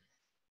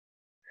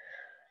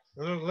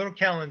little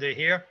calendar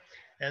here.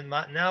 And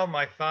now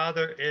my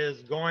father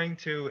is going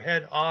to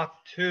head off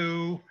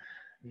to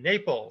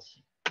Naples.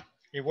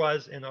 He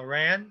was in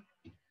Oran.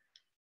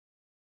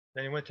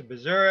 Then he went to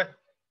Bezert.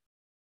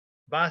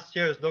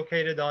 Bastia is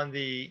located on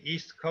the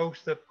east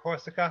coast of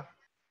Corsica.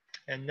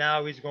 And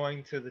now he's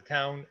going to the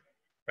town,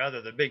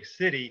 rather the big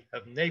city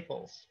of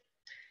Naples.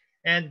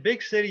 And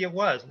big city it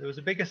was. It was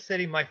the biggest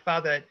city my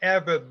father had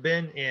ever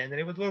been in. And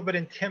he was a little bit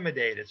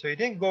intimidated. So he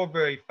didn't go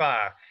very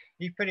far.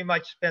 He pretty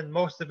much spent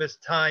most of his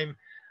time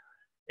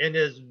in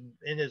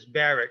his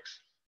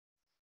barracks.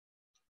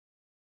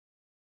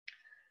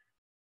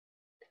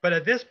 But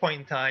at this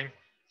point in time,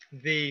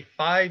 the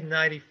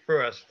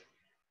 591st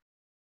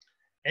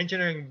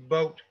Engineering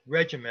Boat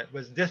Regiment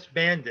was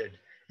disbanded,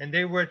 and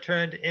they were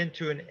turned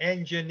into an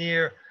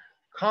engineer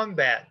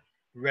combat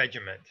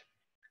regiment.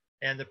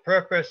 And the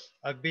purpose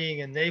of being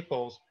in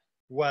Naples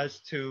was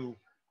to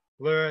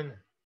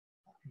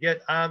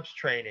get arms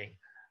training,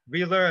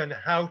 relearn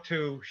how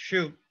to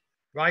shoot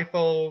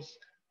rifles,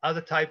 other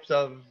types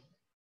of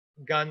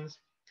guns.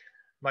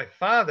 My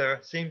father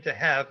seemed to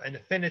have an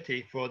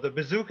affinity for the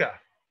bazooka.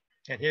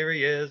 And here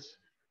he is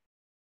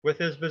with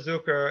his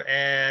bazooka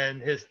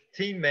and his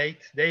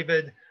teammate,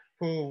 David,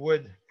 who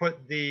would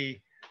put the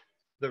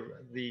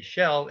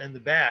shell in the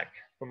back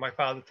for my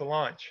father to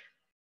launch.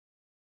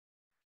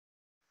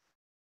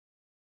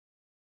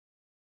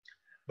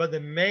 But the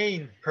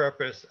main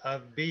purpose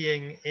of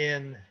being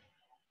in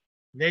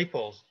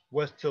Naples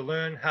was to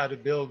learn how to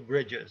build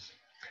bridges.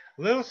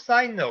 A little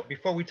side note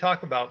before we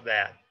talk about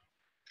that.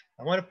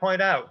 I want to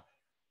point out,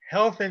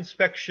 health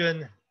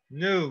inspection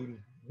nude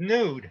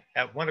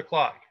at 1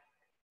 o'clock.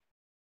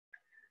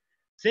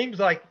 Seems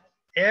like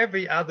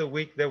every other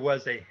week there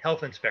was a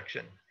health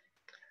inspection.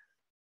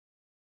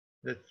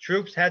 The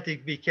troops had to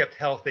be kept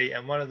healthy,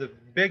 and one of the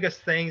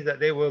biggest things that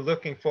they were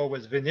looking for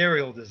was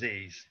venereal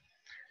disease.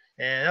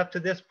 And up to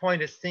this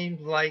point, it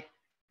seemed like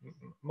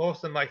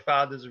most of my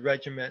father's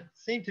regiment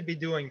seemed to be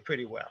doing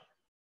pretty well.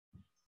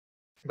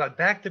 But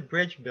back to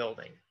bridge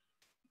building.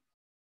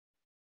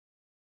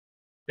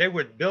 They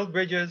would build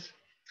bridges,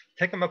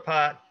 take them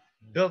apart,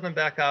 build them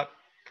back up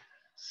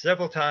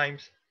several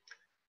times,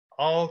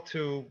 all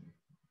to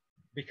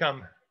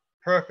become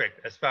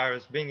perfect as far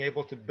as being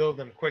able to build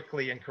them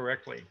quickly and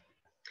correctly.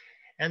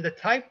 And the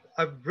type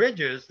of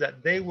bridges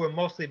that they were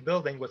mostly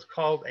building was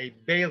called a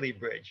Bailey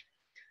bridge.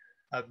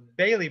 A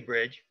Bailey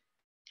bridge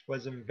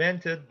was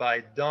invented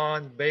by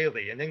Don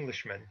Bailey, an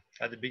Englishman,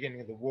 at the beginning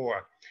of the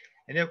war.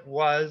 And it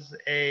was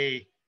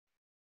a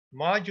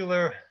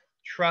modular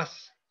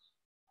truss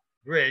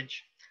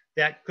bridge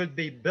that could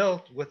be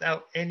built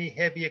without any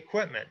heavy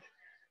equipment.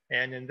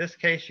 And in this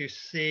case, you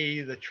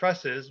see the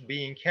trusses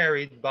being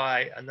carried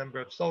by a number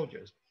of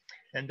soldiers.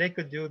 And they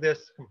could do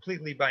this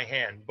completely by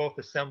hand, both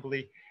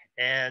assembly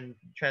and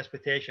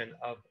transportation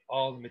of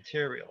all the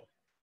material.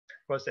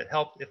 Of course, it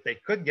helped if they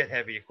could get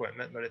heavy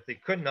equipment, but if they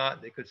could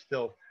not, they could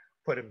still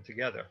put them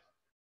together.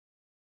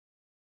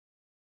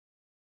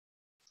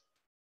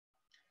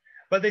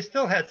 But they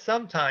still had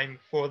some time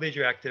for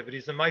leisure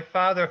activities. And my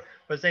father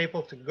was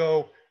able to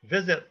go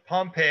visit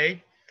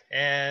Pompeii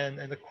and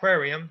an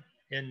aquarium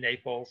in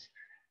Naples.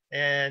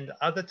 And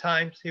other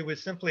times he would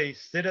simply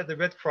sit at the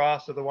Red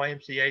Cross or the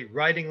YMCA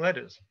writing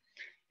letters.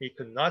 He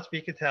could not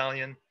speak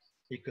Italian.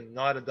 He could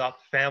not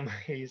adopt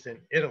families in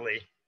Italy.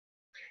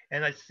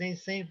 And it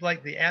seemed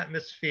like the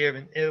atmosphere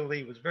in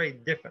Italy was very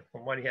different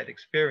from what he had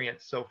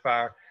experienced so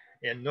far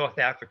in North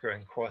Africa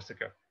and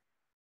Corsica.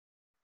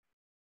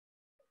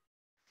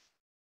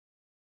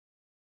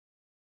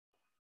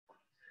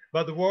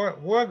 But the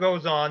war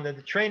goes on and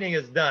the training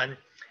is done.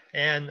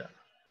 And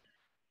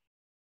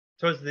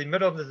towards the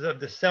middle of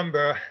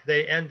December,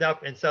 they end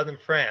up in southern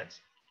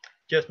France,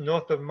 just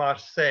north of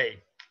Marseille,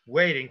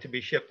 waiting to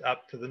be shipped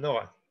up to the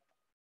north.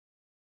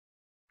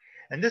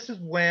 And this is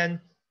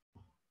when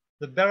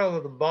the Battle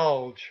of the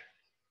Bulge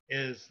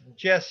is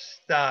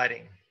just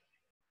starting.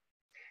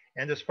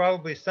 And there's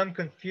probably some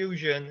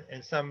confusion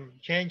and some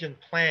change in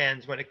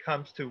plans when it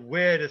comes to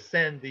where to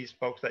send these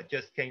folks that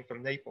just came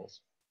from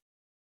Naples.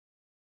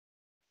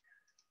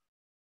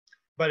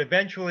 But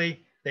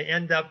eventually they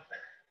end up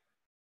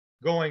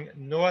going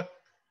north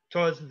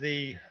towards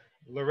the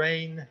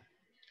Lorraine,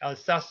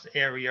 Alsace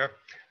area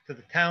to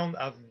the town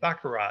of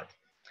Baccarat.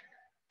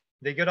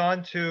 They get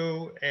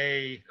onto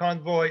a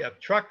convoy of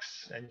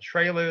trucks and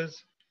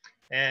trailers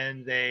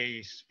and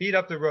they speed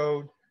up the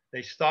road.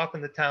 They stop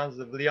in the towns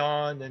of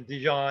Lyon and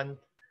Dijon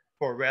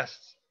for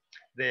rests.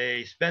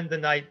 They spend the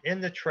night in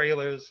the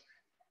trailers,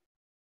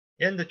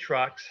 in the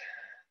trucks,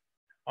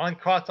 on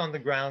cots on the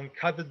ground,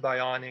 covered by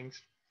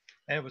awnings.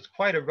 And it was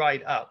quite a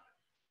ride up.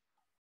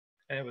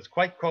 And it was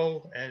quite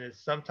cold and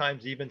it's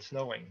sometimes even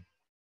snowing.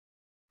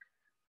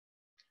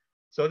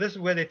 So this is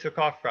where they took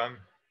off from,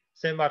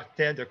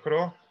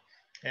 Saint-Martin-de-Croix.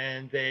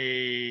 And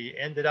they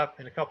ended up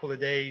in a couple of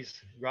days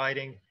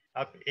riding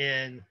up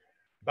in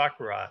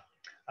Baccarat.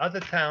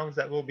 Other towns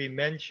that will be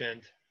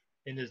mentioned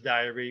in his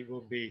diary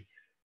will be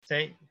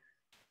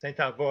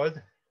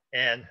Saint-Avold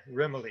and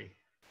Reveille.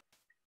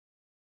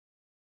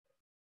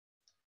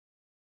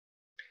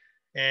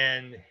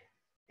 And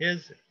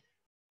his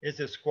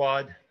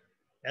squad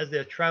as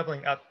they're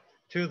traveling up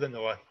to the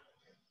north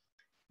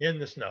in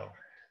the snow.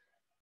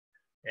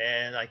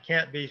 And I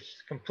can't be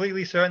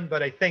completely certain,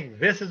 but I think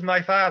this is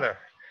my father,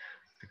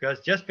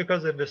 just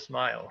because of his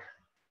smile.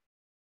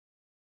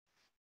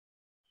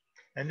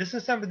 And this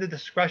is some of the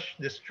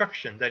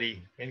destruction that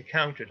he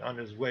encountered on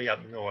his way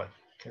up north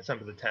in some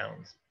of the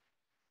towns.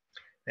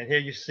 And here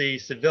you see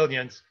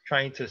civilians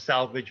trying to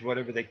salvage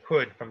whatever they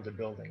could from the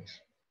buildings.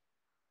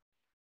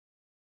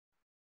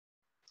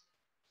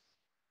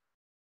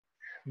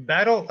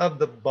 Battle of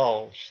the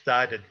Bulge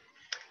started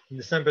on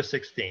December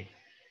 16th,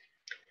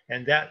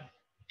 and that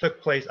took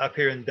place up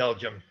here in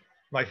Belgium.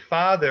 My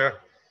father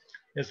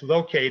is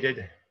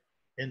located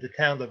in the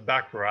town of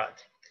Baccarat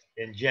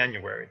in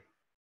January.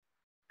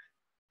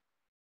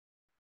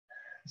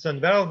 So in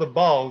the Battle of the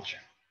Bulge,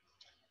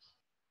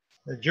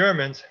 the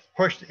Germans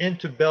pushed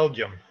into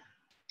Belgium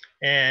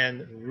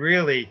and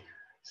really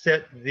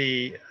set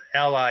the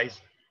Allies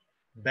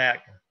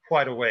back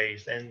quite a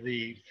ways. And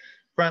the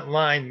front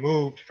line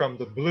moved from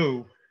the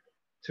blue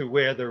to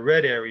where the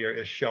red area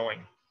is showing.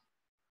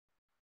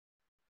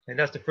 And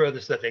that's the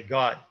furthest that they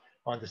got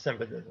on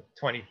December the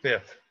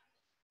 25th.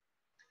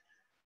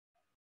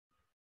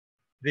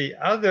 The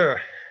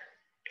other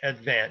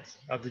advance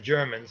of the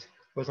Germans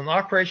was an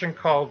operation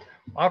called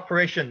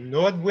Operation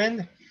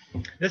Nordwind.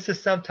 This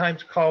is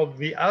sometimes called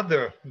the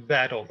other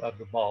Battle of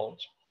the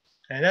Bulge.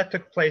 And that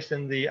took place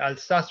in the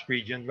Alsace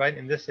region, right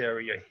in this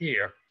area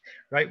here,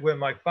 right where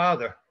my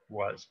father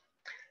was.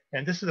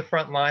 And this is the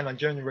front line on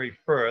January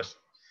 1st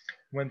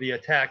when the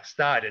attack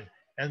started.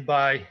 And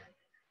by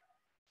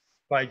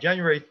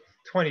January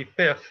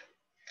 25th,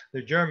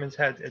 the Germans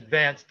had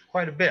advanced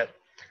quite a bit.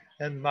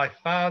 And my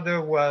father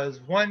was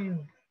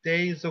 1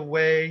 day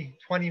away,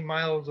 20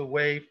 miles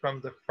away from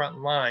the front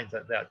lines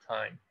at that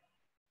time.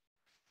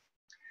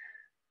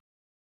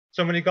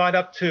 So when he got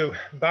up to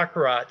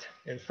Baccarat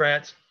in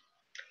France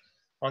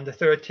on the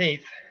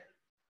 13th,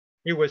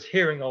 he was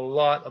hearing a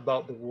lot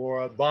about the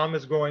war,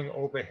 bombers going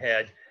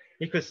overhead,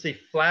 He could see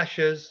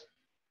flashes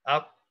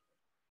up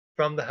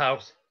from the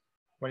house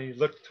when he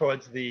looked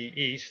towards the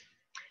east.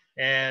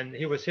 And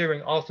he was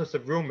hearing all sorts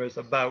of rumors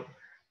about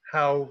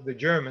how the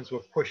Germans were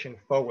pushing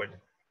forward.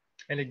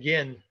 And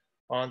again,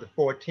 on the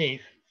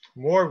 14th,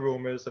 more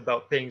rumors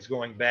about things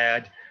going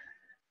bad.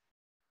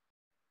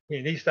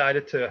 He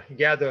decided to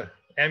gather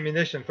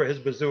ammunition for his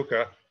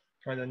bazooka.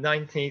 On the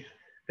 19th,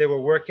 they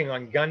were working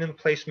on gun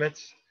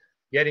emplacements,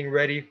 getting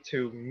ready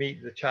to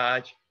meet the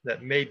charge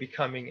that may be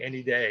coming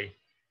any day.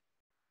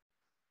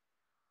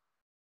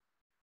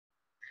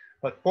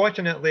 But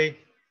fortunately,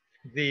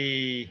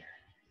 the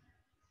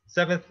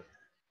 7th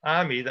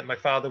Army that my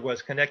father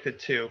was connected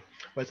to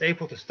was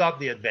able to stop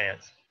the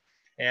advance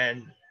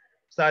and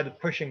started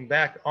pushing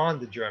back on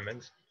the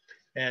Germans.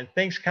 And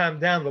things calmed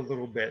down a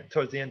little bit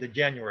towards the end of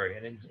January.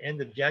 And in the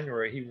end of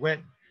January, he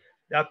went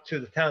up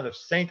to the town of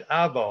St.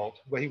 Arvold,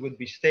 where he would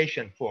be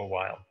stationed for a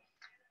while,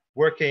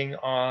 working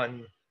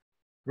on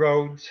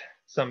roads,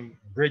 some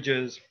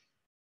bridges.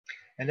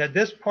 And at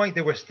this point,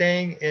 they were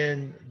staying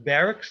in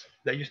barracks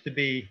that used to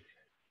be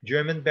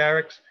German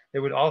barracks. They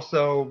would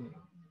also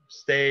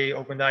stay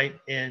overnight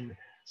in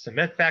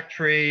cement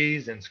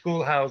factories and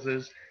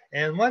schoolhouses.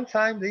 And one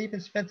time they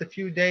even spent a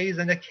few days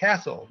in a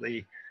castle,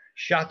 the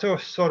Chateau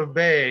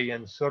Sorbet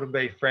in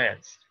Sorbet,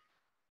 France,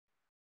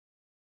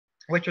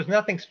 which was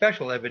nothing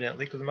special,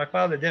 evidently, because my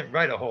father didn't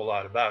write a whole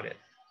lot about it.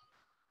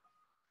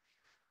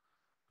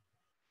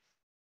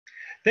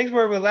 Things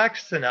were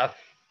relaxed enough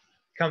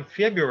come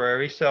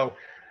February, so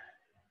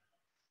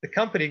the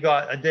company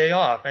got a day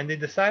off and they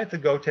decided to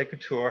go take a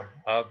tour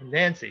of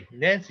Nancy,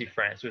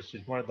 France, which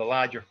is one of the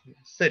larger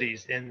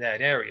cities in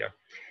that area.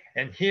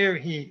 And here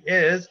he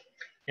is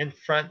in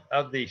front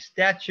of the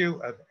statue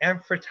of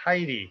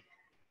Amphitrite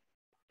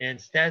in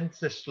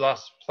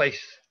Stanislas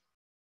Place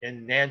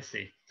in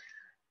Nancy.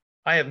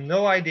 I have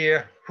no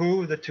idea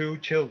who the two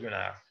children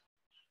are.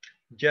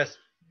 Just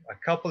a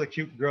couple of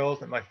cute girls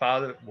that my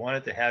father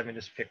wanted to have in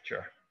his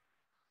picture.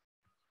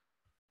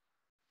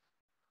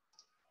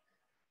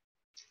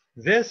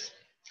 This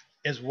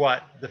is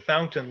what the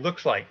fountain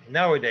looks like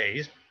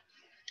nowadays.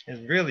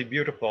 It's really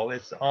beautiful.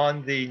 It's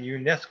on the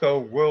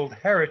UNESCO World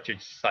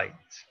Heritage Site.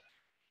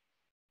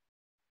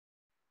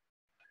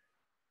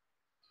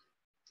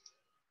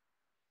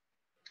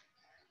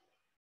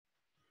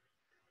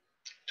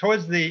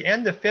 Towards the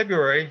end of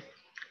February,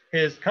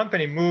 his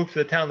company moved to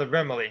the town of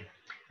Reveille,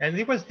 and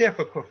he was there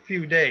for a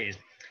few days.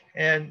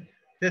 And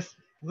this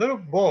little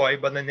boy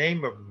by the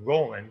name of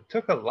Roland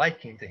took a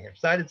liking to him,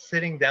 started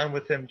sitting down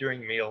with him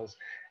during meals,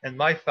 and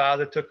my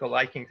father took a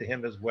liking to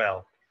him as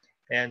well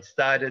and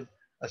started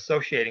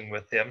associating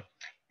with him.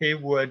 He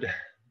would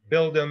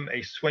build him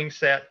a swing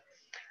set,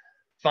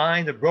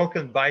 find a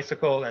broken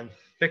bicycle and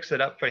fix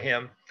it up for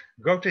him,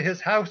 go to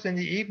his house in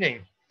the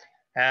evening,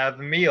 have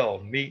a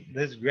meal, meet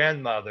his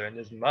grandmother and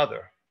his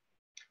mother,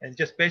 and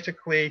just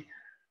basically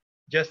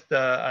just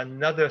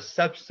another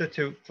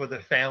substitute for the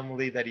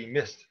family that he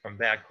missed from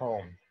back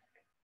home.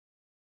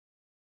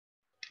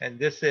 And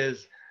this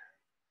is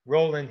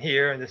Roland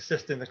here and his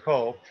sister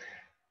Nicole.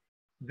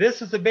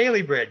 This is a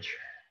Bailey Bridge,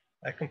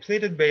 a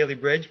completed Bailey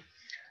Bridge.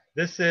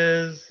 This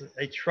is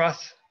a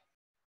truss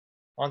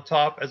on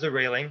top as a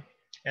railing,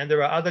 and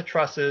there are other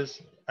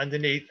trusses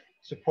underneath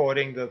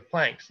supporting the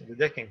planks, the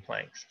decking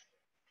planks.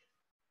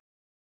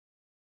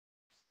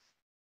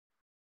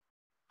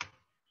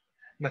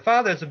 My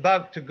father is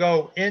about to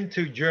go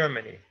into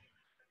Germany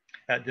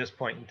at this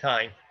point in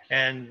time,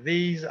 and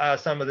these are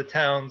some of the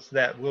towns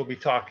that we'll be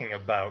talking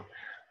about.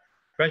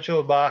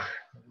 Frenschelbach,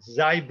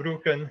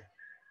 Saarbrücken,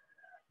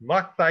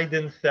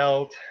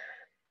 Marktweidenfeld,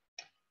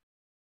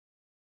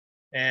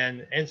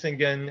 and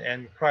Ensingen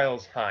and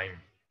Kreilsheim.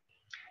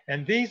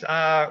 And these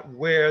are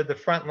where the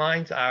front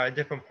lines are at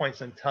different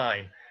points in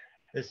time.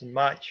 This is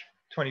March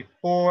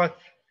 24th,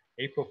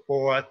 April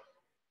 4th,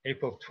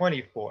 April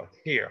 24th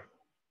here.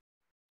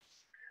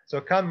 So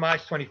come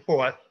March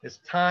 24th, it's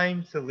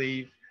time to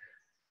leave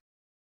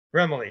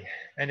Reveille.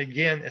 And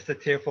again, it's a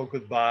tearful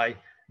goodbye,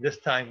 this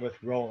time with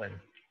Roland.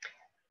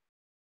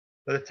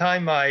 By the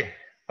time my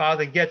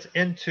father gets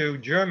into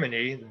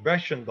Germany, the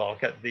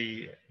Breschenwalk at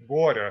the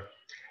border,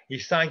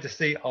 he's starting to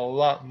see a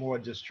lot more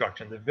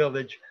destruction. The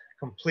village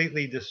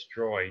completely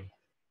destroyed.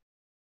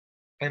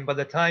 And by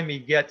the time he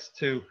gets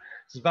to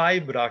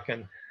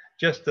Zweibrücken,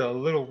 just a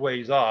little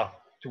ways off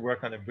to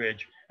work on a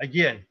bridge,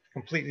 again,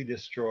 completely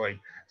destroyed.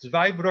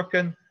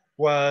 Zweibrücken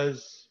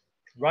was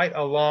right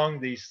along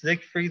the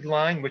Siegfried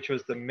Line, which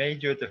was the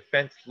major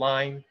defense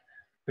line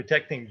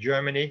protecting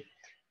Germany.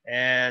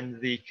 And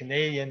the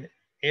Canadian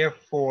Air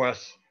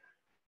Force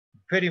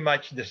pretty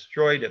much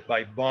destroyed it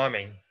by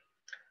bombing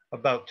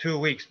about 2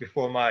 weeks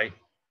before my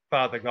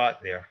father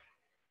got there.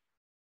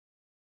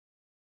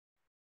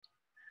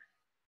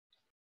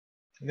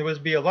 And there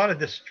would be a lot of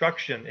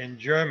destruction in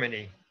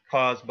Germany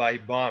caused by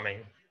bombing.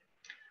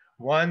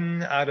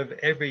 1 out of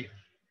every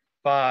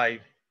 5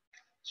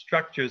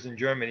 structures in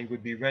Germany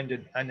would be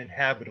rendered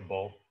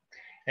uninhabitable.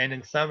 And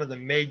in some of the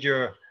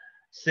major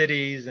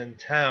cities and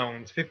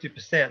towns,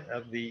 50%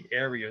 of the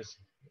areas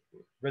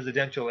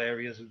residential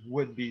areas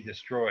would be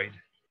destroyed.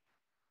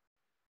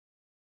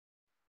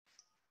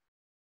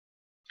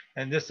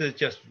 And this is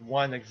just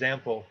one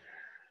example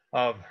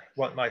of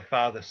what my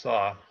father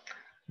saw.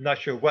 I'm not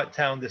sure what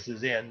town this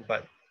is in,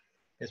 but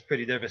it's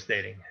pretty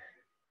devastating.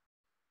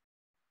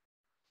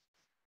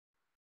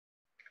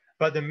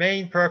 But the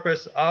main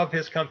purpose of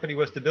his company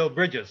was to build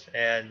bridges,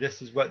 and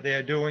this is what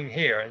they're doing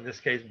here. In this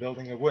case,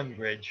 building a wooden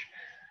bridge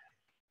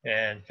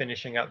and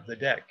finishing up the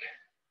deck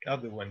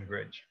of the wooden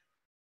bridge.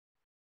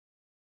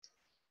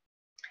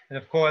 And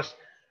of course,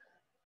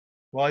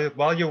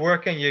 while you're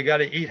working, you got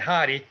to eat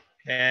hearty.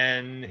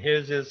 And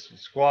here's his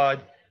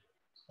squad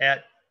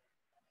at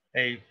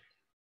a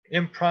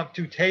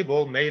impromptu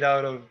table made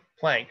out of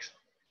planks,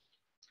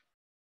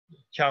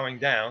 chowing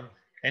down.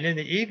 And in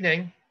the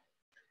evening,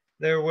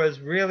 there was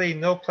really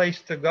no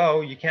place to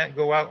go. You can't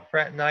go out and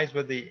fraternize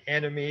with the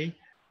enemy,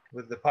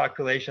 with the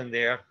population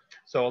there.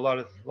 So a lot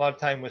of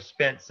time was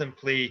spent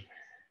simply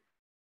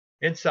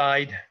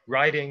inside,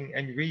 writing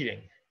and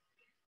reading.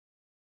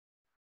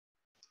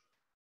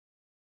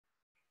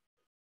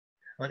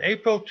 On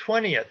April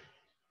 20th,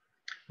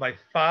 my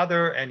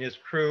father and his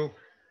crew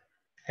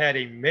had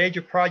a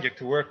major project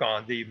to work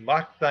on, the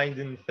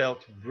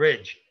Machtweidenfeld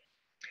Bridge.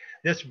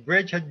 This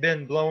bridge had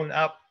been blown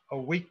up a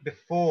week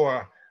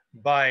before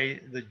by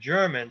the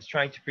Germans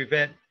trying to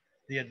prevent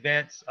the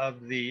advance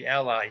of the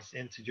Allies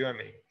into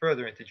Germany,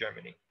 further into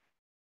Germany.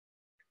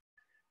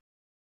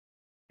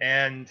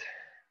 And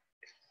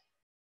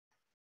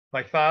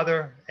my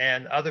father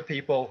and other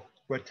people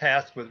were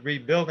tasked with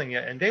rebuilding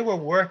it, and they were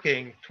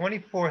working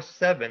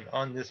 24/7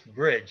 on this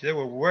bridge. They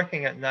were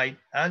working at night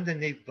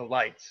underneath the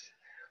lights,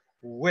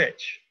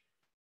 which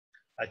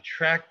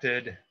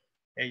attracted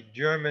a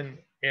German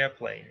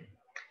airplane.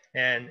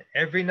 And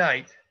every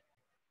night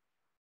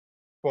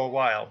for a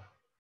while,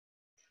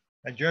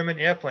 a German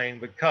airplane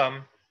would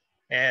come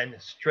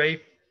and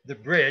strafe the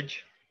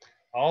bridge.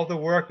 All the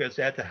workers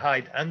had to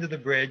hide under the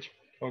bridge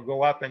or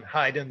go up and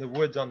hide in the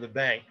woods on the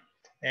bank.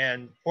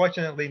 And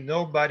fortunately,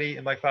 nobody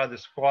in my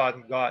father's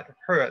squad got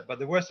hurt, but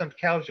there were some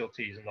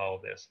casualties in all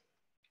of this.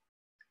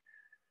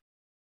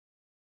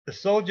 The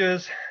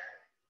soldiers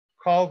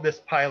called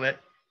this pilot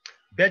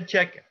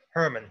Bedcheck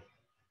Herman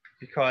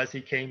because he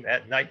came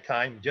at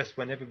nighttime just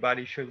when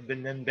everybody should have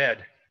been in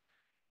bed.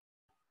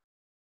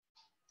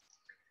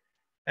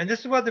 And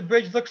this is what the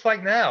bridge looks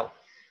like now.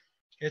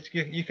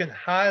 You can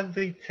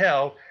hardly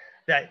tell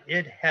that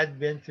it had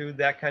been through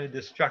that kind of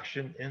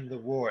destruction in the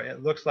war.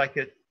 It looks like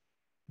it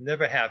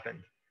never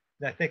happened.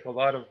 And I think a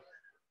lot of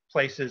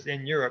places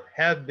in Europe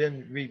have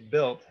been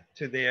rebuilt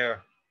to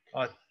their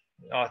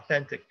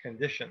authentic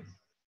condition.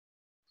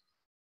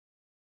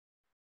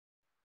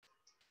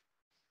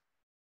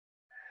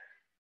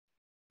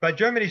 But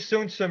Germany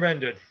soon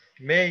surrendered.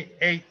 May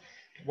 8th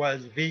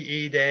was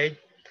VE Day.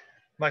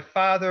 My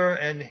father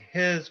and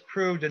his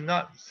crew did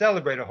not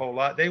celebrate a whole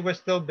lot. They were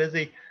still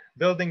busy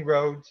building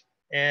roads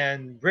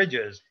and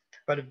bridges,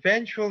 but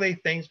eventually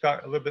things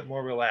got a little bit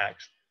more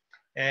relaxed.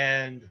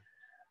 And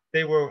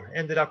they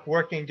ended up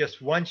working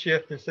just one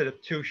shift instead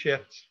of two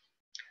shifts.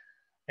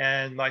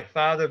 And my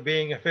father,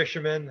 being a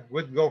fisherman,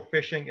 would go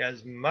fishing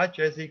as much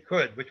as he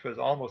could, which was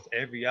almost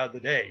every other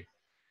day.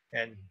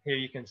 And here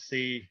you can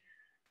see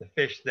the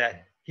fish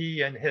that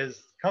he and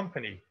his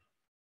company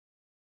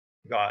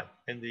got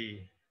in the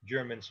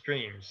German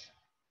streams.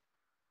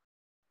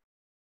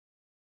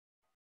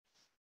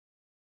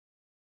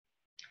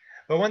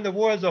 But when the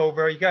war's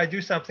over, you got to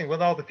do something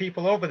with all the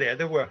people over there.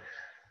 There were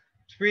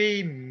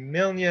 3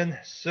 million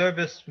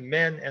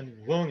servicemen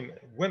and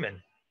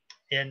women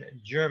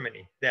in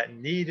Germany that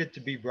needed to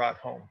be brought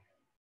home.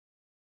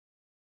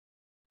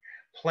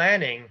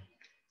 Planning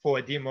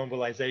for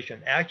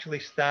demobilization actually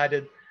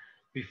started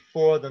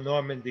before the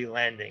Normandy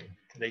landing.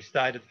 They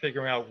started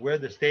figuring out where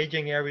the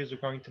staging areas were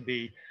going to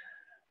be,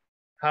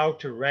 how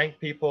to rank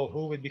people,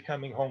 who would be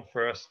coming home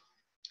first,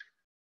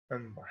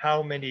 and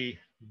how many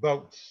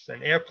boats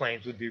and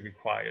airplanes would be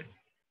required.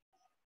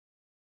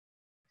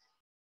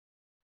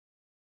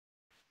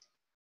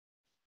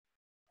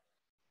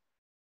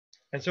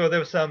 And so there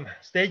were some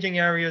staging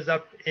areas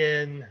up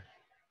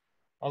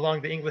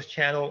along the English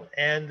Channel,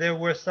 and there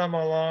were some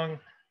along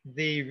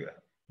the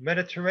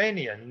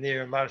Mediterranean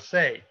near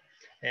Marseille.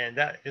 And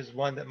that is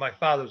one that my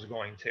father was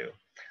going to.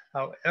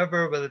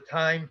 However, by the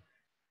time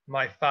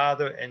my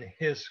father and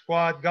his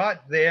squad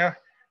got there,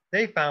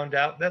 they found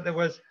out that there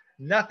was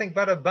nothing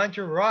but a bunch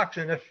of rocks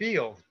in a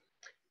field.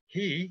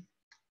 He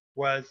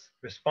was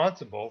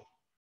responsible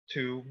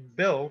to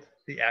build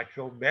the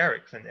actual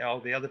barracks and all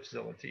the other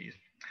facilities.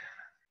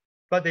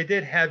 But they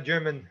did have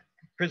German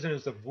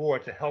prisoners of war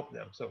to help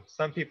them. So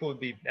some people would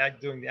be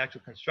doing the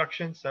actual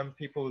construction. Some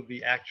people would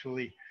be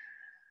actually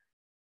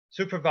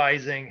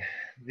supervising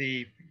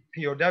the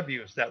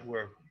POWs that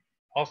were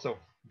also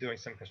doing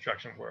some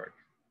construction work.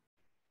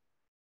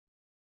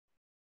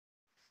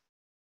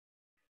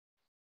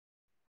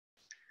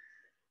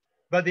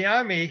 But the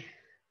army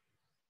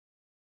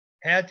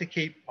had to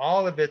keep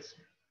all of its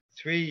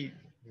 3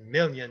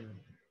 million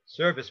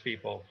service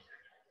people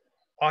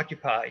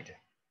occupied.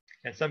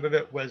 And some of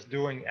it was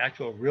doing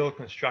actual real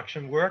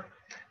construction work.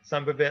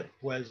 Some of it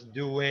was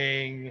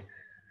doing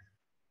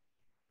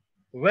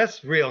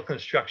less real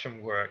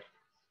construction work.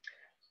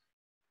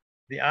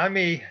 The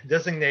Army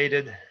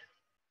designated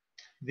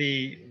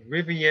the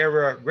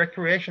Riviera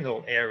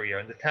recreational area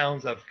in the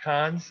towns of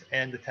Cannes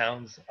and the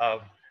towns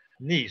of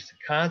Nice.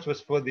 Cannes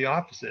was for the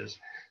officers.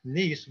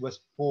 Nice was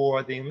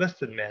for the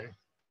enlisted men.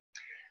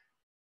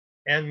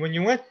 And when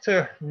you went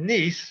to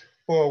Nice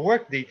for a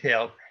work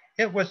detail,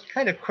 it was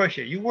kind of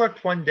cushy. You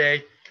worked one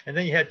day and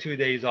then you had 2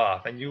 days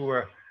off, and you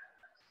were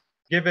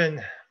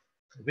given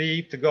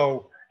leave to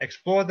go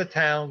explore the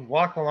town,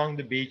 walk along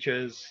the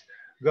beaches,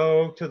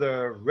 go to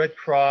the Red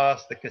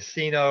Cross, the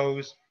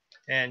casinos,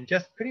 and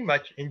just pretty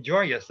much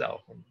enjoy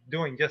yourself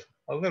doing just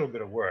a little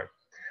bit of work.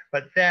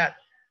 But that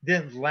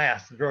didn't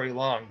last very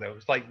long, though. It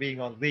was like being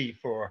on leave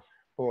for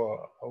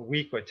a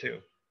week or two.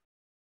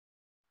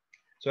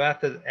 So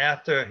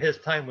after his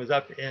time was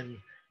up in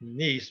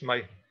Nice,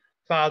 my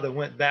father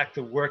went back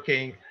to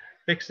working,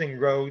 fixing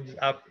roads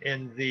up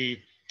in the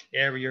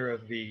area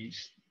of the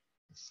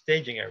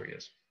staging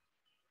areas.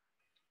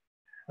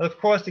 And of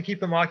course, to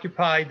keep him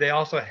occupied, they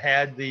also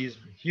had these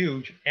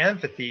huge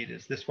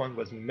amphitheaters. This one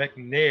was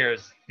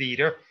McNair's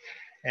Theater,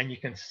 and you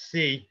can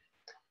see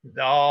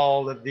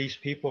all of these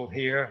people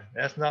here.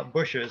 That's not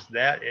bushers,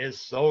 that is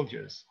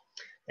soldiers.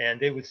 And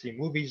they would see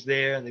movies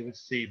there, and they would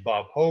see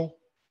Bob Hope,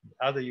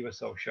 other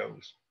USO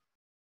shows.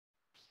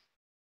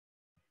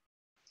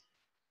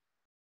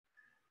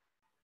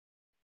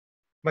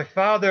 My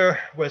father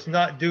was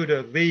not due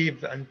to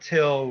leave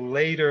until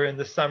later in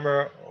the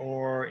summer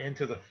or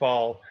into the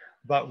fall,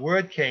 but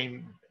word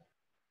came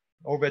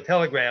over a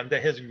telegram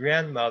that his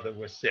grandmother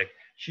was sick.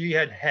 She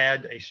had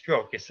had a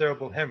stroke, a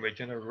cerebral hemorrhage,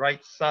 and her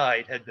right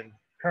side had been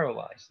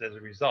paralyzed as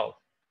a result.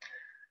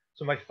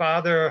 So my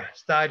father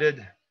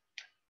started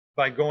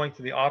by going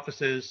to the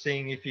offices,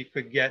 seeing if he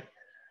could get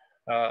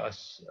a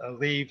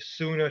leave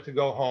sooner to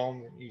go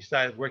home. He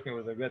started working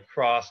with the Red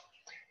Cross.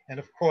 And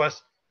of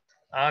course,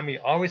 Army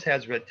always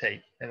has red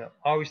tape, and it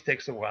always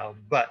takes a while,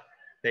 but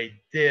they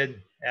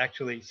did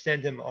actually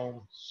send him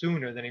home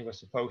sooner than he was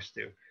supposed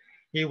to.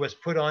 He was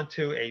put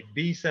onto a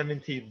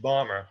B-17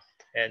 bomber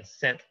and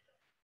sent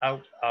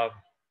out of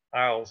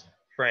Arles,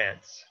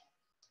 France.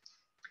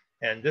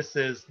 And this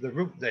is the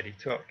route that he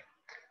took.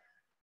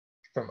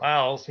 From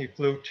Arles, he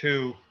flew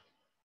to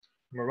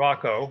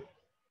Morocco,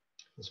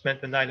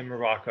 spent the night in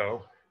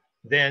Morocco,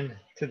 then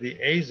to the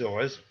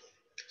Azores,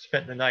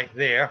 spent the night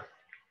there,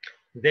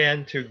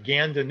 then to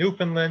Gander,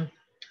 Newfoundland,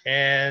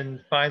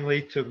 and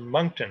finally to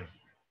Moncton.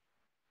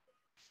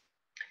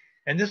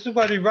 And this is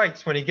what he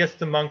writes when he gets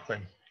to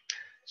Moncton.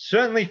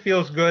 Certainly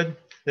feels good,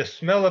 the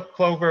smell of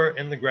clover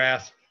in the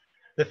grass,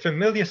 the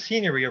familiar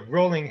scenery of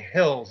rolling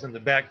hills in the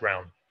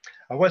background.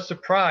 I was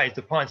surprised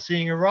upon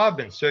seeing a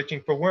robin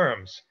searching for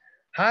worms.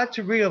 Hard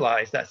to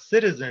realize that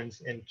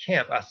citizens in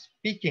camp are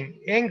speaking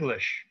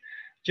English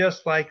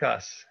just like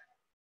us.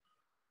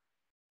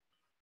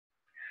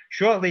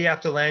 Shortly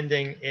after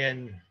landing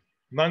in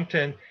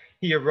Moncton,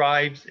 he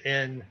arrives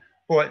in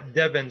Fort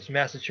Devens,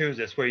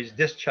 Massachusetts, where he's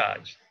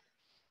discharged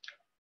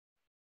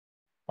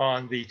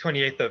on the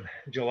 28th of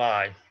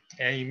July.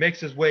 And he makes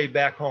his way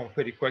back home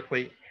pretty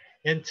quickly,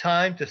 in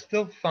time to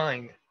still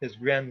find his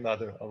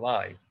grandmother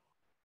alive.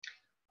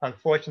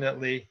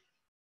 Unfortunately,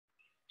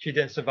 she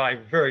didn't survive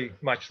very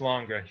much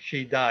longer.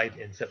 She died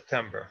in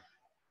September.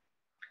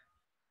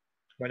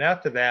 But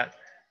after that,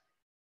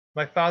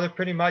 my father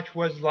pretty much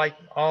was like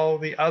all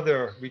the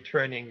other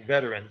returning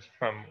veterans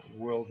from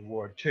World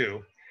War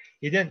II.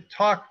 He didn't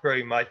talk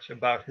very much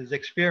about his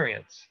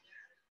experience.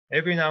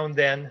 Every now and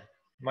then,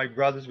 my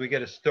brothers would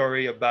get a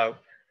story about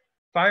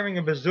firing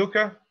a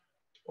bazooka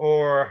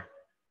or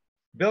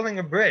building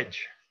a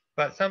bridge,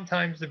 but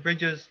sometimes the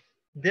bridges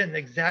didn't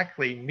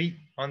exactly meet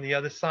on the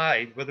other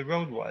side where the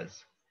road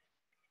was.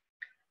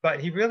 But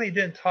he really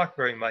didn't talk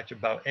very much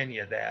about any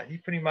of that. He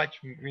pretty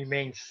much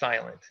remained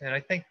silent. And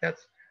I think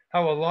that's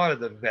how a lot of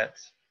the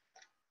vets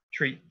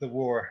treat the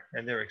war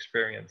and their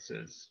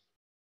experiences.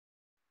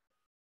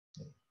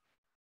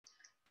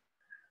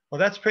 Well,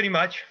 that's pretty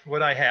much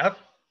what I have.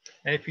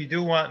 And if you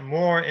do want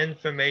more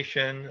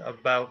information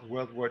about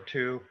World War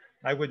II,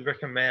 I would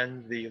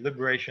recommend the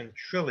Liberation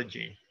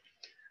Trilogy,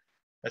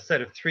 a set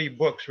of 3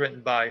 books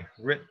written by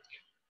Rick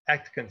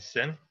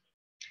Atkinson.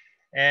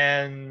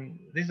 And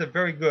these are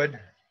very good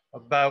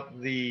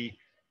about the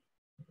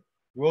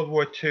World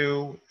War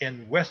II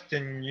in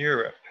Western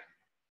Europe,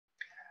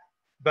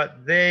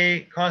 but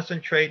they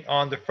concentrate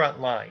on the front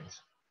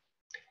lines.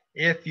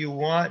 If you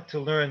want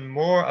to learn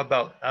more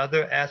about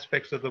other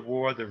aspects of the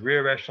war, the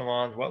rear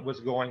echelon, what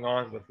was going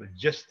on with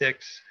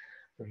logistics,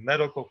 the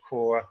medical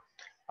corps,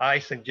 I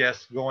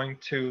suggest going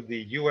to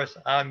the U.S.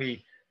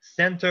 Army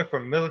Center for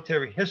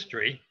Military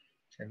History,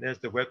 and there's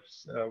the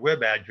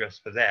web address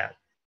for that.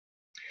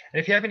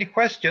 And if you have any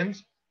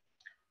questions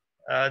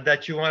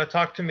that you want to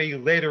talk to me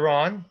later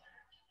on,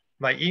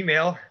 my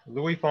email,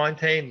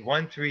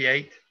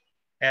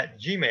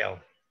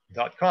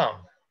 louisfontaine138@gmail.com.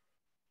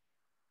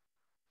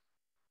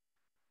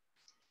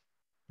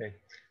 Okay.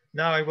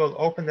 now I will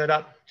open it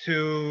up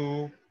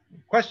to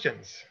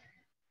questions.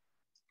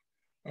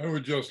 I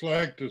would just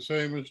like to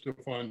say, Mr.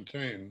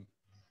 Fontaine,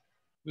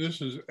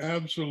 this is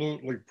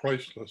absolutely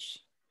priceless.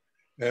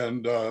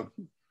 And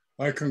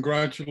I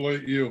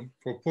congratulate you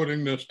for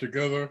putting this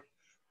together,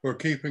 for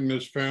keeping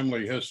this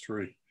family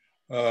history.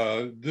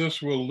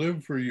 This will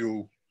live for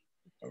you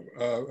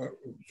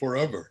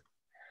forever.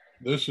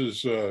 This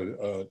is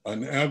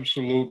an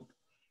absolute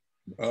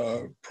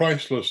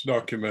priceless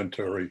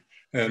documentary,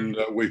 and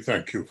we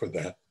thank you for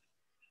that.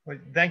 Well,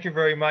 thank you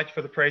very much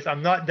for the praise.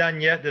 I'm not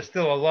done yet. There's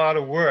still a lot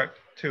of work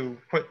to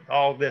put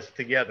all this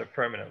together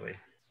permanently.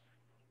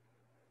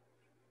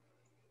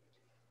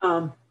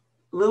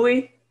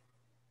 Louis?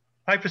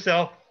 Hi,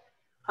 Priscilla.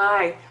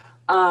 Hi.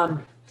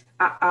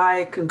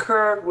 I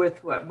concur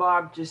with what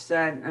Bob just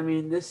said. I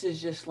mean, this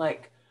is just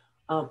like,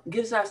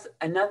 gives us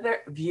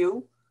another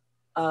view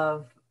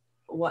of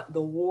what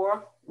the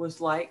war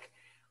was like.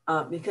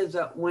 Because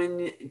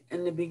when,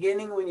 in the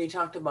beginning, when you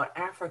talked about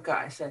Africa,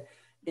 I said,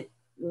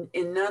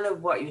 in none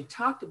of what you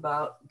talked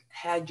about,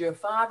 had your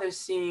father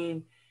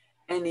seen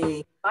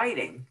any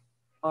fighting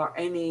or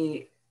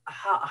any,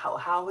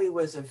 how he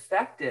was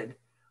affected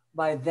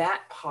by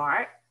that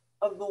part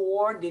of the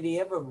war? Did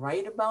he ever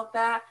write about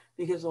that?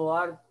 Because a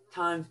lot of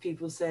times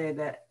people say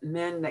that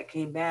men that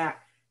came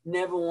back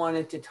never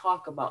wanted to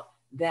talk about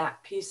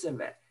that piece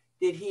of it.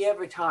 Did he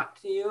ever talk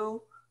to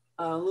you,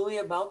 Louis,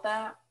 about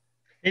that?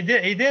 He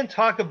didn't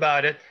talk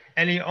about it,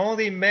 and he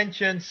only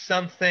mentioned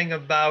something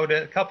about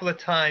it a couple of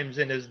times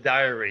in his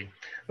diary.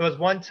 There was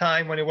one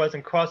time when he was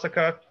in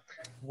Corsica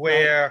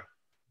where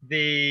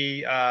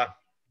the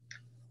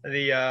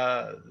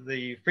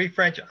Free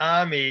French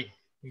Army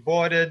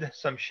boarded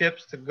some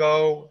ships to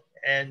go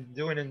and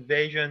do an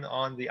invasion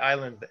on the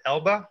island of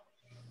Elba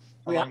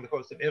along the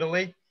coast of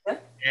Italy.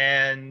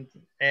 And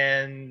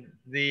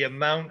the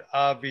amount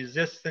of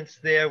resistance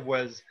there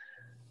was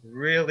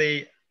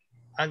really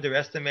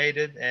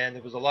underestimated, and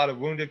there was a lot of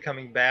wounded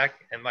coming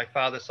back, and my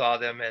father saw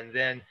them, and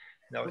then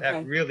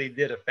that really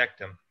did affect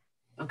him.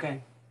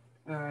 Okay.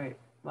 All right.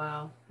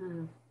 Wow.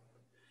 And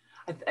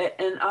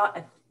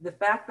the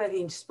fact that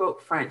he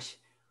spoke French,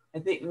 I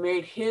think,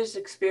 made his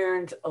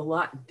experience a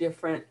lot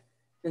different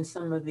than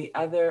some of the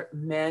other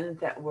men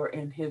that were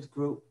in his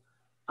group,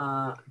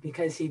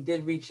 because he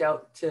did reach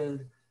out to,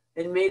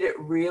 it made it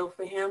real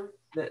for him,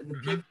 the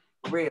people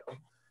real.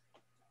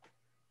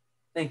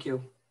 Thank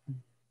you.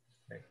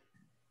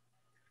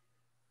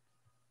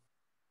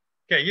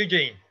 Okay,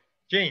 Eugene.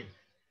 Gene.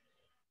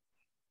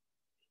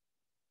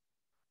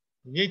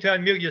 You need to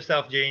unmute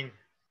yourself, Gene.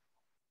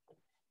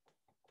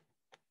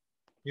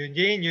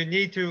 Eugene, you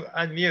need to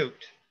unmute.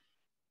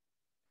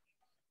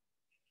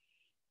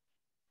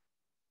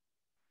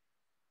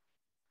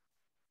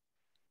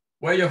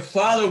 Where your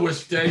father was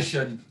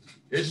stationed,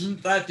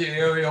 isn't that the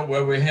area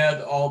where we had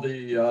all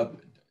the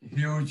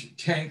huge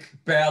tank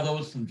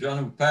battles from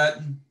General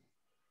Patton?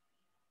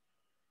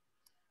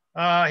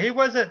 He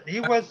was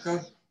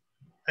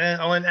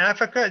in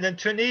Africa, and in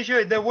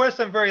Tunisia, there were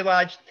some very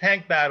large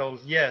tank battles,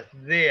 yes,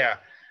 there.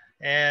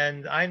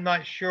 And I'm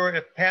not sure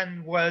if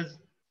Patton was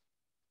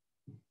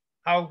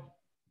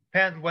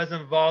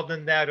involved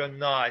in that or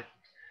not.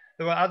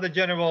 There were other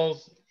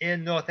generals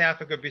in North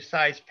Africa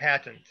besides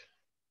Patton.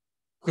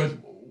 Because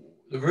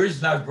the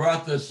reason I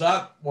brought this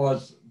up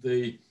was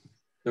the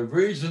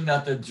reason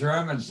that the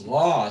Germans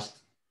lost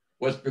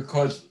was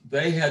because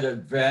they had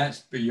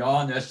advanced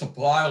beyond their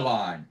supply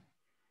line.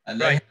 And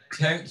they had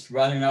tanks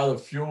running out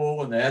of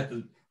fuel, and they had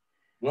to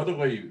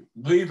literally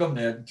leave them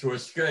there to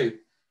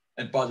escape.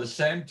 And by the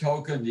same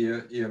token,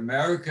 the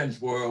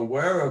Americans were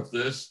aware of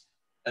this,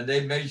 and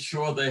they made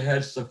sure they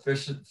had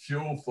sufficient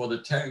fuel for the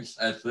tanks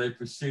as they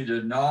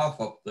proceeded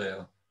north up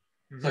there.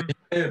 So he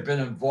may have been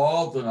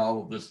involved in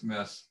all of this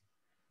mess.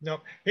 No,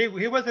 he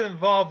wasn't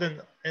involved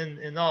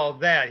in all of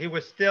that. He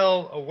was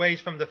still away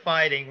from the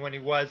fighting when he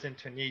was in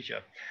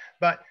Tunisia.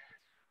 But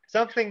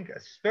something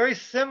very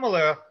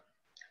similar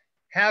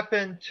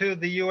happened to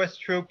the US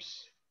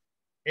troops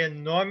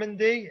in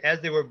Normandy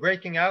as they were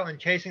breaking out and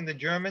chasing the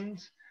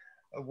Germans.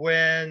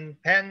 When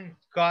Patton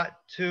got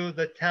to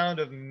the town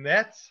of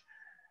Metz,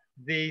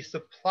 the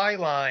supply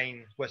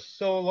line was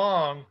so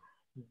long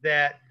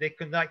that they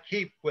could not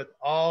keep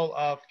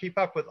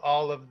up with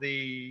all of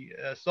the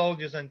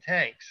soldiers and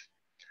tanks.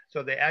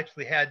 So they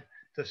actually had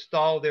to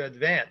stall their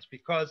advance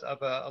because of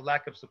a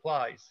lack of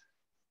supplies.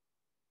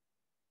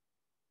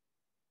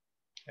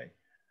 Okay.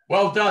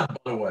 Well done,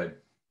 by the way.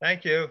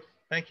 Thank you.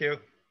 Thank you.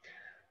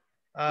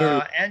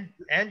 And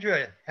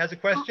Andrea has a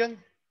question.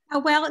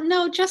 Well,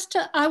 no,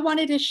 I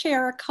wanted to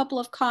share a couple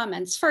of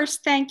comments.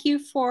 First, thank you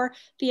for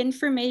the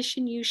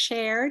information you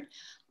shared.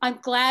 I'm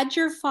glad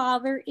your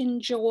father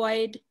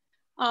enjoyed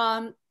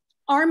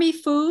Army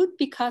food,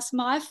 because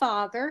my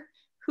father,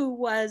 who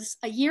was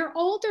a year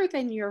older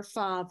than your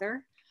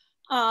father,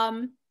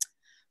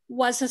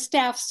 was a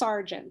staff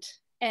sergeant,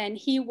 and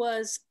he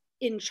was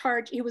in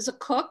charge. He was a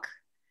cook,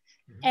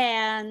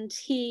 and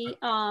he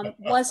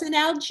was in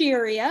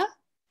Algeria,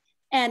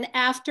 And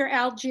after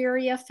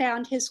Algeria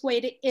found his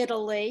way to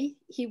Italy,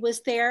 he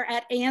was there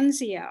at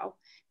Anzio.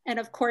 And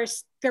of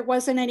course, there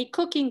wasn't any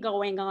cooking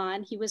going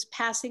on. He was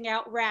passing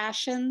out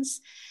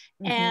rations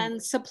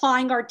and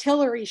supplying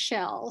artillery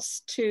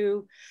shells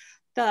to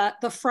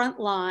the front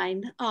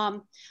line.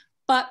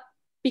 But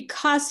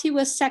because he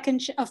was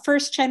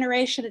first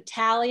generation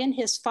Italian,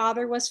 his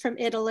father was from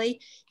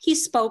Italy, he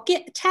spoke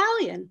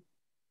Italian.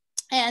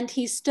 And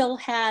he still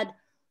had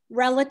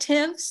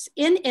relatives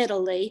in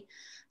Italy.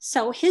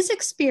 So his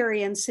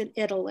experience in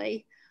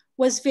Italy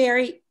was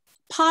very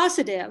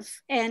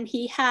positive, and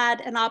he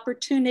had an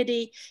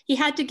opportunity. He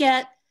had to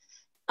get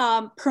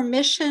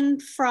permission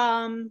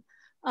from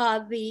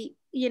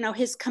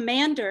his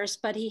commanders,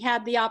 but he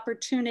had the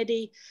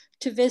opportunity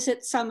to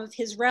visit some of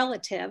his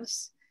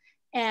relatives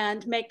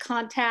and make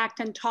contact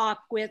and talk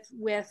with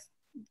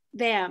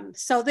them.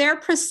 So there,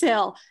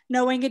 Priscilla,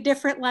 knowing a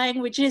different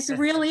language is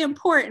really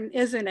important,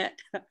 isn't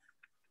it?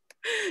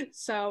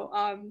 So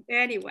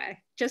anyway,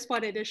 just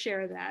wanted to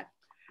share that.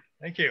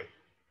 Thank you.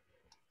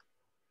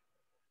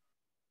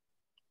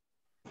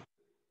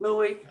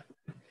 Louis,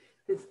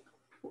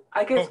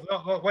 I guess.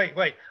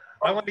 Wait.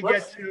 I want to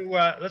get to,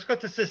 let's go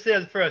to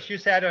Cecile first.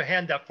 She's had her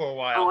hand up for a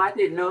while. Oh, I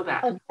didn't know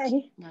that.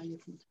 Okay.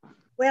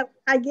 Well,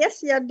 I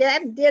guess your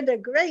dad did a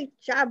great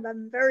job.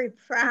 I'm very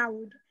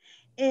proud.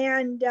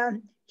 And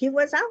he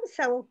was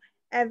also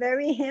a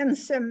very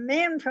handsome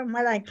man from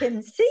what I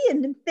can see,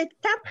 and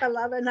picked up a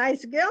lot of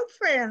nice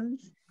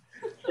girlfriends.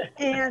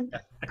 And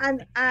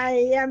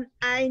I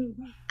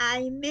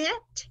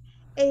met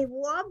a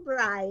war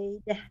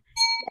bride that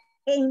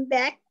came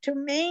back to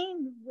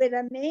Maine with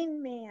a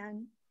Maine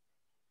man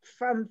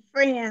from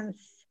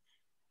France.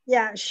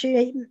 Yeah,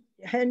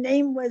 her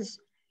name was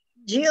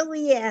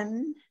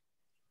Julienne,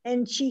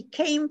 and she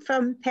came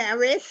from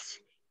Paris,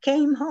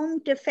 came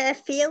home to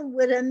Fairfield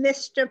with a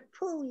Mr.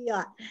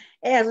 Pouliot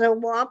as a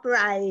war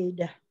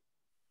bride.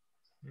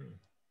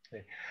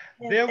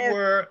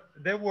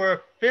 There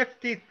were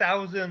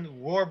 50,000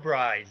 war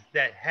brides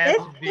that had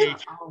to be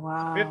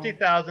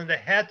 50,000 that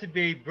had to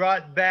be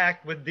brought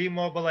back with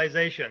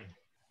demobilization.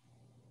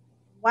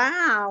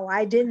 Wow,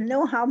 I didn't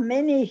know how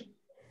many.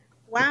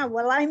 Wow,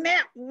 well, I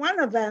met one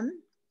of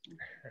them.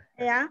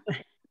 Yeah,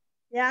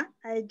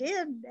 I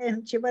did,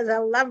 and she was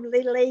a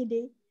lovely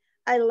lady.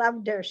 I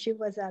loved her. She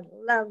was a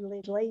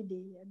lovely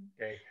lady,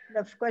 and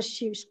of course,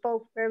 she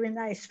spoke very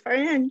nice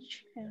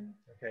French. And,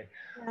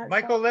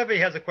 Michael Levy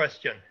has a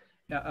question.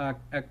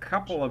 A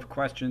couple of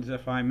questions,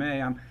 if I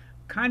may. I'm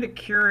kind of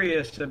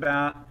curious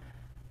about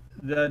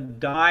the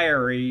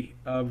diary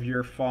of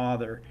your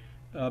father.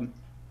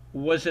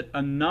 Was it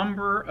a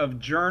number of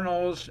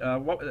journals?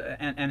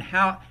 And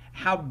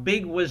how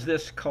big was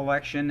this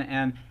collection,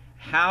 and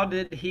how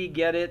did he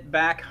get it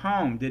back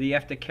home? Did he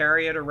have to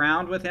carry it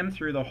around with him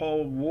through the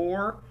whole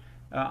war?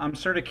 I'm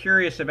sort of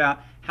curious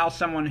about how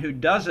someone who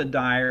does a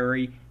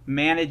diary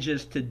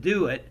manages to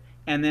do it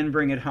and then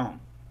bring it home.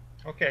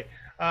 Okay,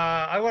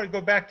 I want to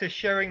go back to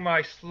sharing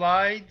my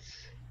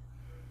slides,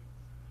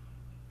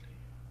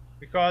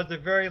 because the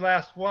very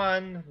last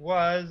one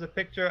was a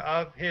picture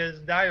of his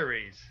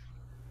diaries.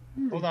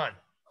 Hold on.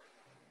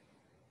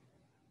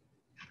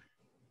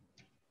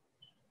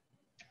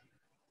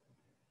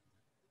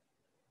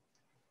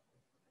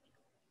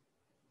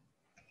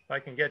 If I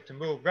can get to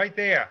move right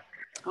there.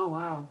 Oh,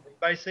 wow.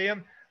 Everybody see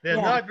them? They're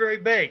not very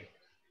big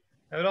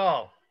at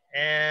all.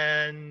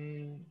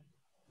 And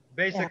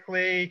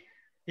basically,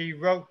 he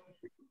wrote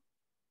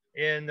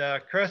in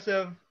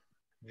cursive,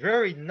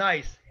 very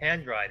nice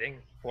handwriting,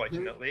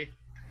 fortunately.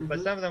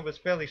 But some of them was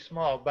fairly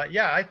small. But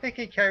yeah, I think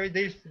he carried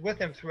these with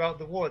him throughout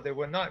the war. They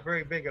were not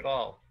very big at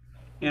all.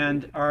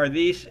 And are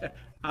these,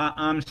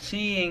 I'm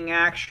seeing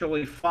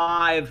actually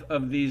 5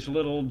 of these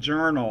little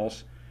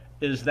journals.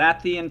 Is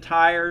that the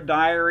entire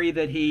diary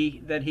that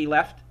he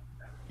left?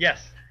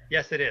 Yes,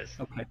 it is.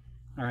 Okay,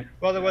 all right.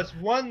 Well, there was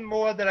one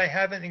more that I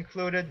haven't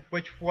included,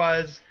 which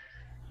was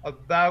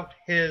about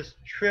his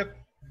trip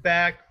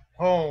back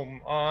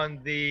home on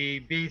the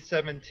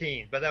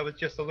B-17, but that was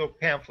just a little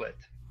pamphlet.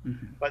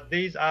 But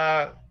these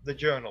are the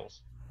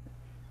journals.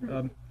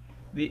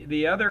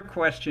 The other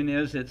question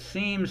is, it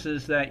seems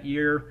is that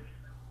you're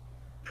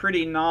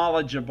pretty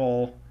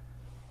knowledgeable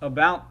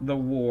about the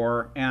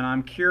war, and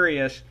I'm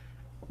curious,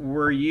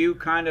 were you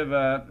kind of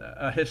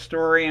a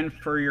historian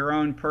for your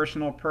own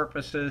personal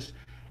purposes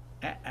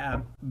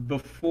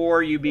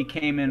before you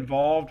became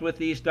involved with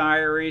these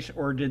diaries,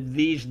 or did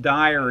these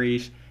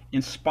diaries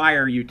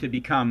inspire you to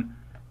become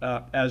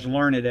as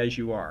learned as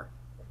you are?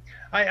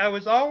 I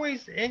was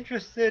always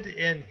interested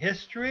in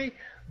history,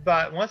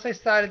 but once I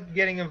started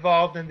getting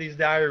involved in these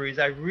diaries,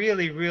 I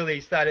really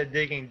started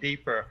digging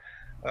deeper,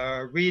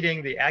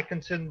 reading the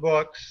Atkinson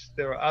books.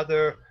 There were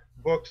other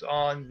books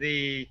on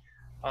the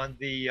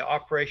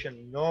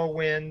Operation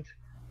Norwind.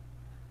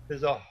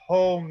 There's a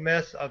whole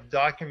mess of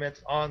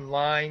documents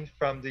online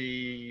from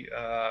the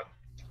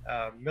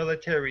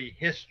military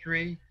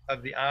history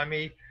of the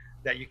Army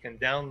that you can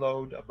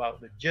download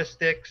about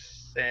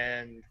logistics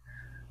and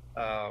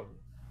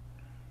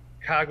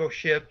cargo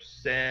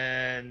ships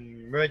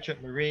and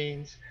merchant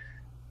marines.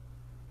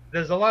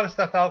 There's a lot of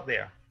stuff out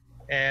there.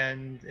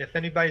 And if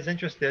anybody's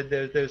interested,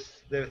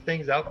 there are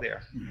things out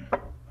there.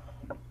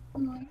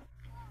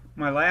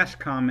 My last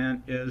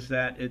comment is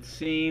that it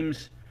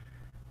seems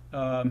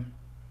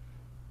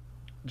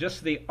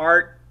just the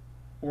art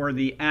or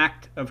the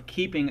act of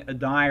keeping a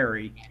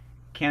diary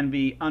can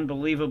be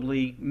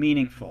unbelievably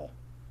meaningful.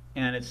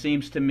 And it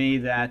seems to me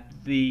that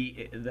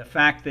the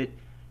fact that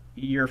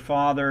your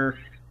father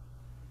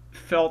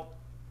felt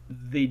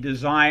the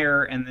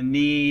desire and the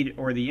need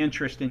or the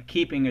interest in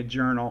keeping a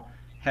journal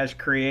has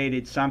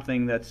created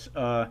something that's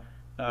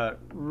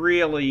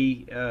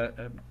really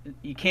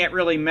you can't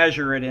really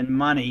measure it in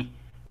money.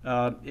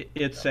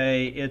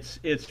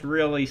 It's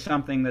really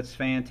something that's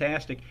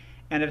fantastic,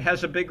 and it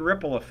has a big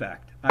ripple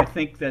effect. I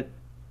think that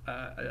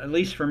at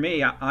least for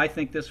me, I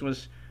think this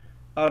was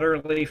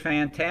utterly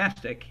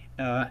fantastic,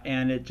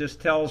 and it just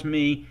tells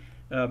me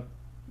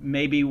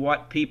maybe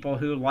what people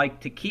who like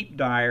to keep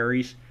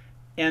diaries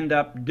end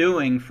up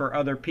doing for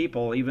other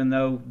people, even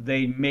though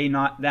that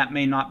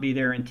may not be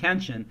their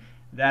intention.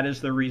 That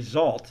is the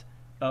result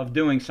of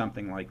doing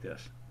something like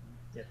this.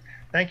 Yes.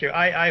 Thank you.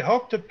 I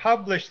hope to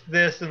publish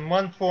this in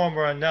one form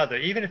or another,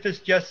 even if it's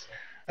just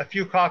a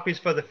few copies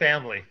for the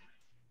family.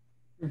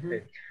 Mm-hmm.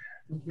 Okay.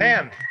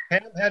 Pam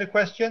had a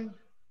question?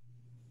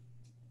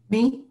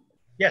 Me?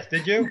 Yes,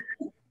 did you?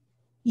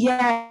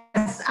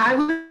 Yes,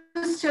 I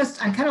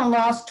kind of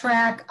lost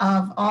track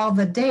of all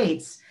the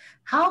dates.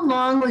 How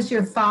long was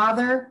your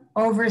father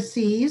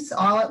overseas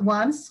all at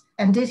once?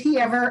 And did he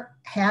ever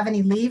have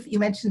any leave? You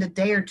mentioned a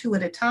day or two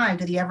at a time.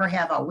 Did he ever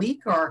have a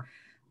week or,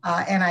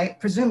 and I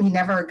presume he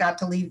never got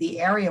to leave the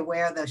area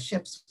where the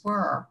ships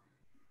were.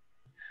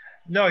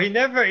 No, he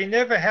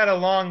never had a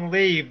long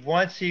leave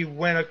once he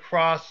went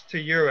across to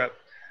Europe.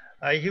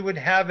 He would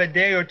have a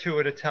day or two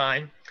at a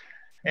time.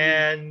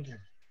 And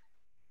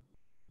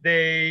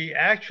they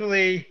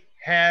actually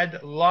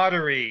had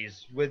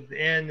lotteries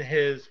within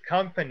his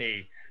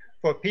company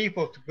for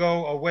people to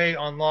go away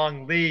on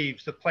long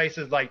leaves to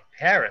places like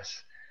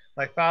Paris.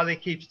 My father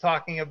keeps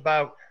talking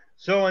about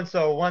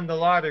so-and-so won the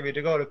lottery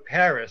to go to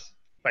Paris,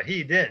 but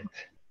he didn't.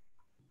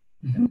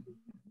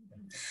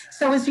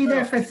 So was he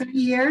there for 3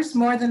 years,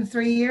 more than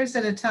 3 years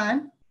at a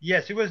time?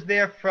 Yes, he was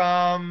there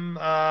from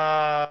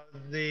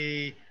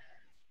the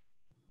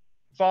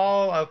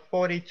fall of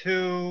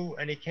 '42,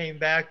 and he came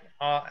back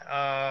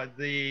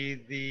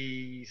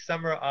the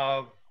summer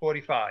of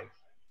 '45. Okay,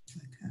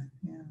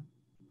 yeah,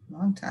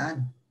 long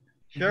time.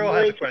 Cheryl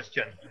has a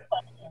question.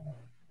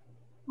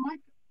 Mike,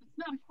 it's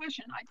not a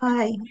question.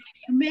 Hi. You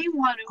may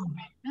want to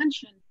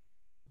mention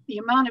the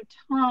amount of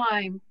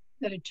time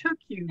that it took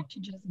you to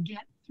just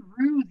get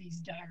through these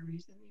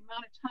diaries and the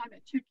amount of time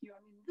it took you. I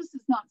mean, this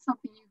is not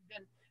something you've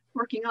been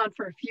working on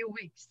for a few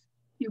weeks.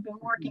 You've been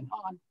working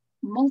on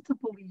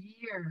multiple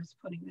years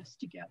putting this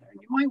together,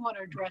 and you might want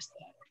to address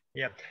that.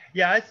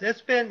 Yeah.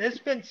 It's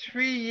been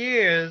 3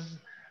 years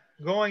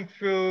going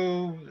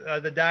through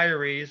the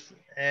diaries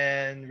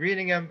and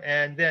reading them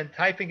and then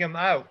typing them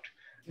out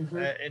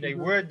in a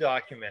Word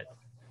document.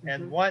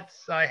 And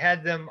once I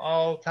had them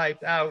all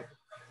typed out,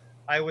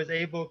 I was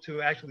able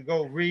to actually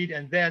go read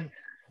and then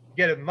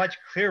get a much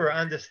clearer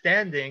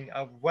understanding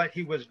of what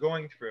he was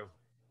going through.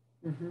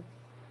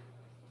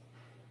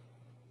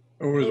 It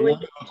was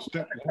one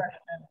step.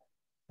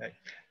 Okay.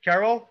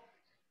 Carol?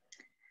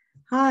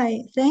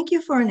 Hi, thank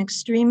you for an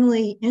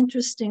extremely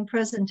interesting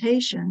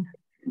presentation.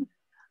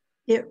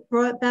 It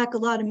brought back a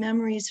lot of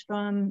memories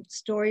from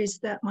stories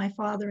that my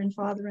father and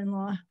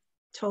father-in-law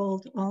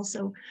told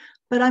also.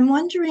 But I'm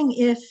wondering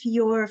if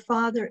your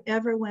father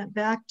ever went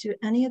back to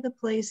any of the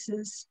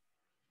places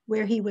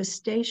where he was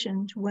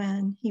stationed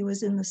when he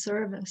was in the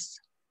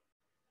service.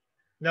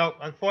 No,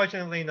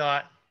 unfortunately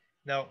not.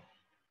 No.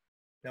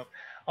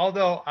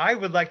 Although I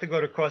would like to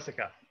go to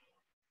Corsica.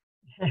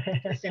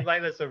 It seems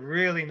like that's a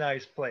really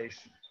nice place.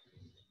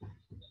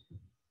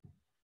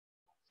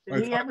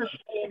 Did he ever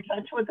stay in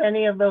touch with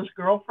any of those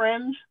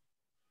girlfriends?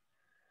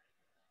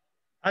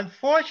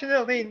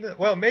 Unfortunately,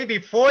 well, maybe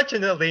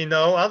fortunately,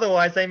 no.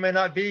 Otherwise, they may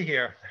not be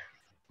here.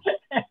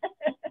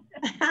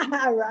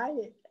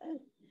 Right.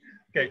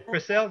 Okay,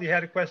 Priscilla, you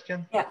had a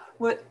question? Yeah,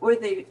 were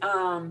the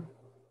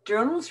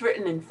journals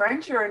written in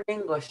French or in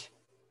English?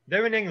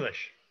 They're in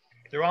English.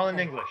 They're all in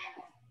English.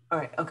 All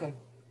right, okay.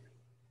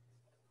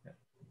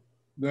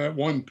 That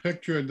one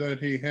picture that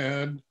he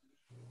had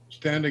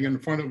standing in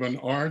front of an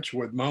arch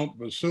with Mount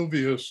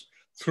Vesuvius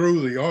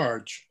through the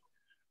arch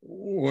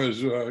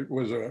was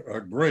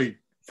a great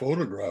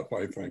photograph,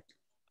 I think.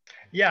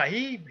 Yeah,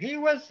 he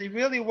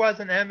really was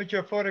an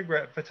amateur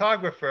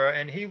photographer,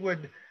 and he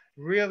would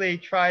really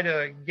try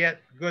to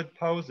get good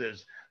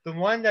poses. The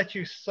one that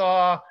you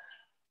saw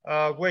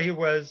where he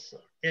was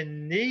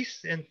in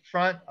Nice in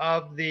front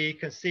of the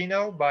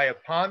casino by a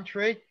palm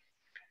tree,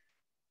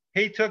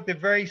 he took the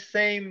very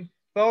same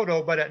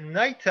photo, but at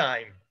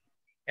nighttime,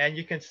 and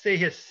you can see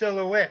his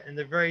silhouette in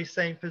the very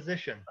same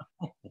position.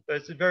 So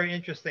it's very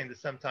interesting that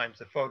sometimes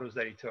the photos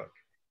that he took.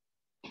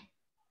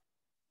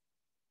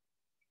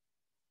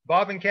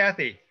 Bob and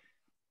Kathy.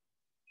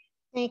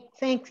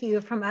 Thank you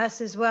from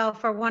us as well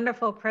for a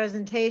wonderful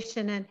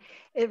presentation. And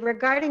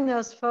regarding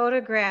those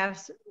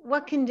photographs,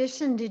 what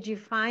condition did you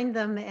find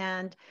them?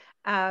 And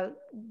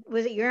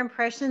was it your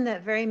impression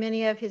that very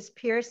many of his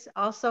peers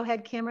also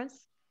had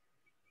cameras?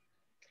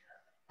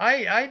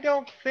 I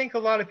don't think a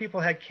lot of people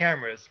had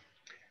cameras.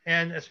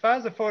 And as far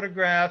as the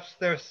photographs,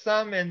 there's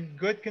some in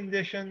good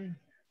condition.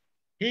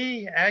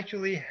 He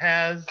actually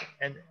has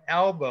an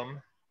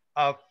album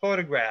of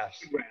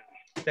photographs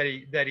that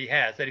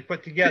he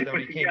put together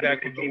when he came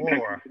back from the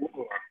war.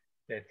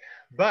 Okay.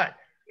 But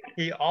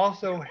he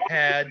also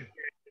had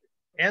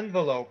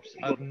envelopes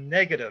of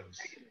negatives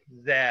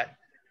that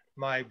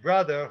my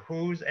brother,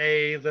 who's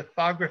a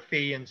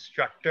lithography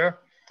instructor,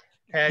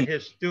 had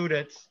his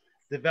students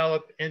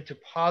develop into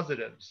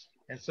positives.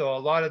 And so a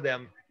lot of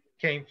them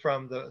came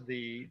from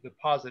the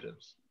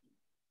positives.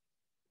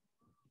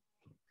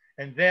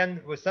 And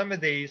then with some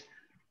of these,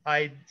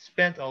 I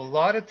spent a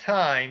lot of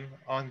time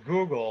on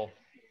Googling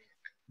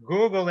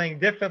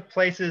different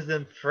places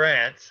in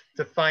France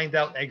to find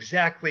out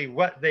exactly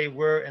what they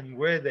were and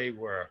where they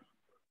were.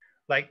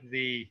 Like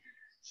the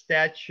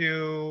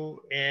statue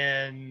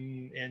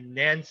in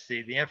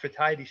Nancy, the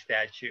Amphitrite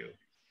statue. It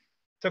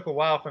took a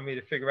while for me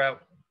to figure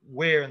out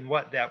where and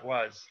what that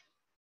was.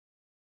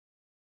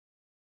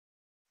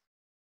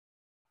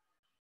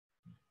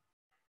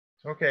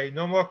 Okay,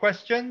 no more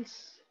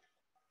questions?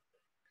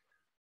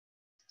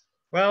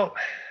 Well,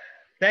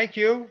 thank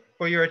you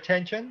for your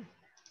attention.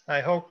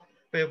 I hope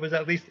it was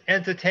at least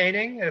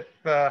entertaining, if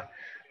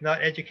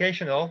not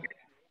educational.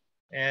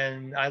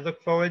 And I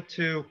look forward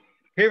to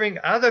hearing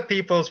other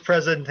people's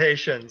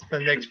presentations for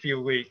the next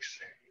few weeks.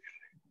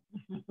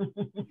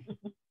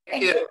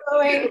 Thank you,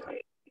 Louis.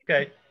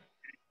 Okay,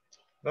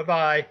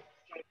 bye-bye.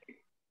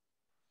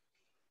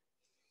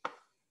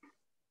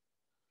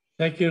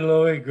 Thank you,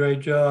 Louis. Great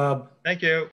job. Thank you.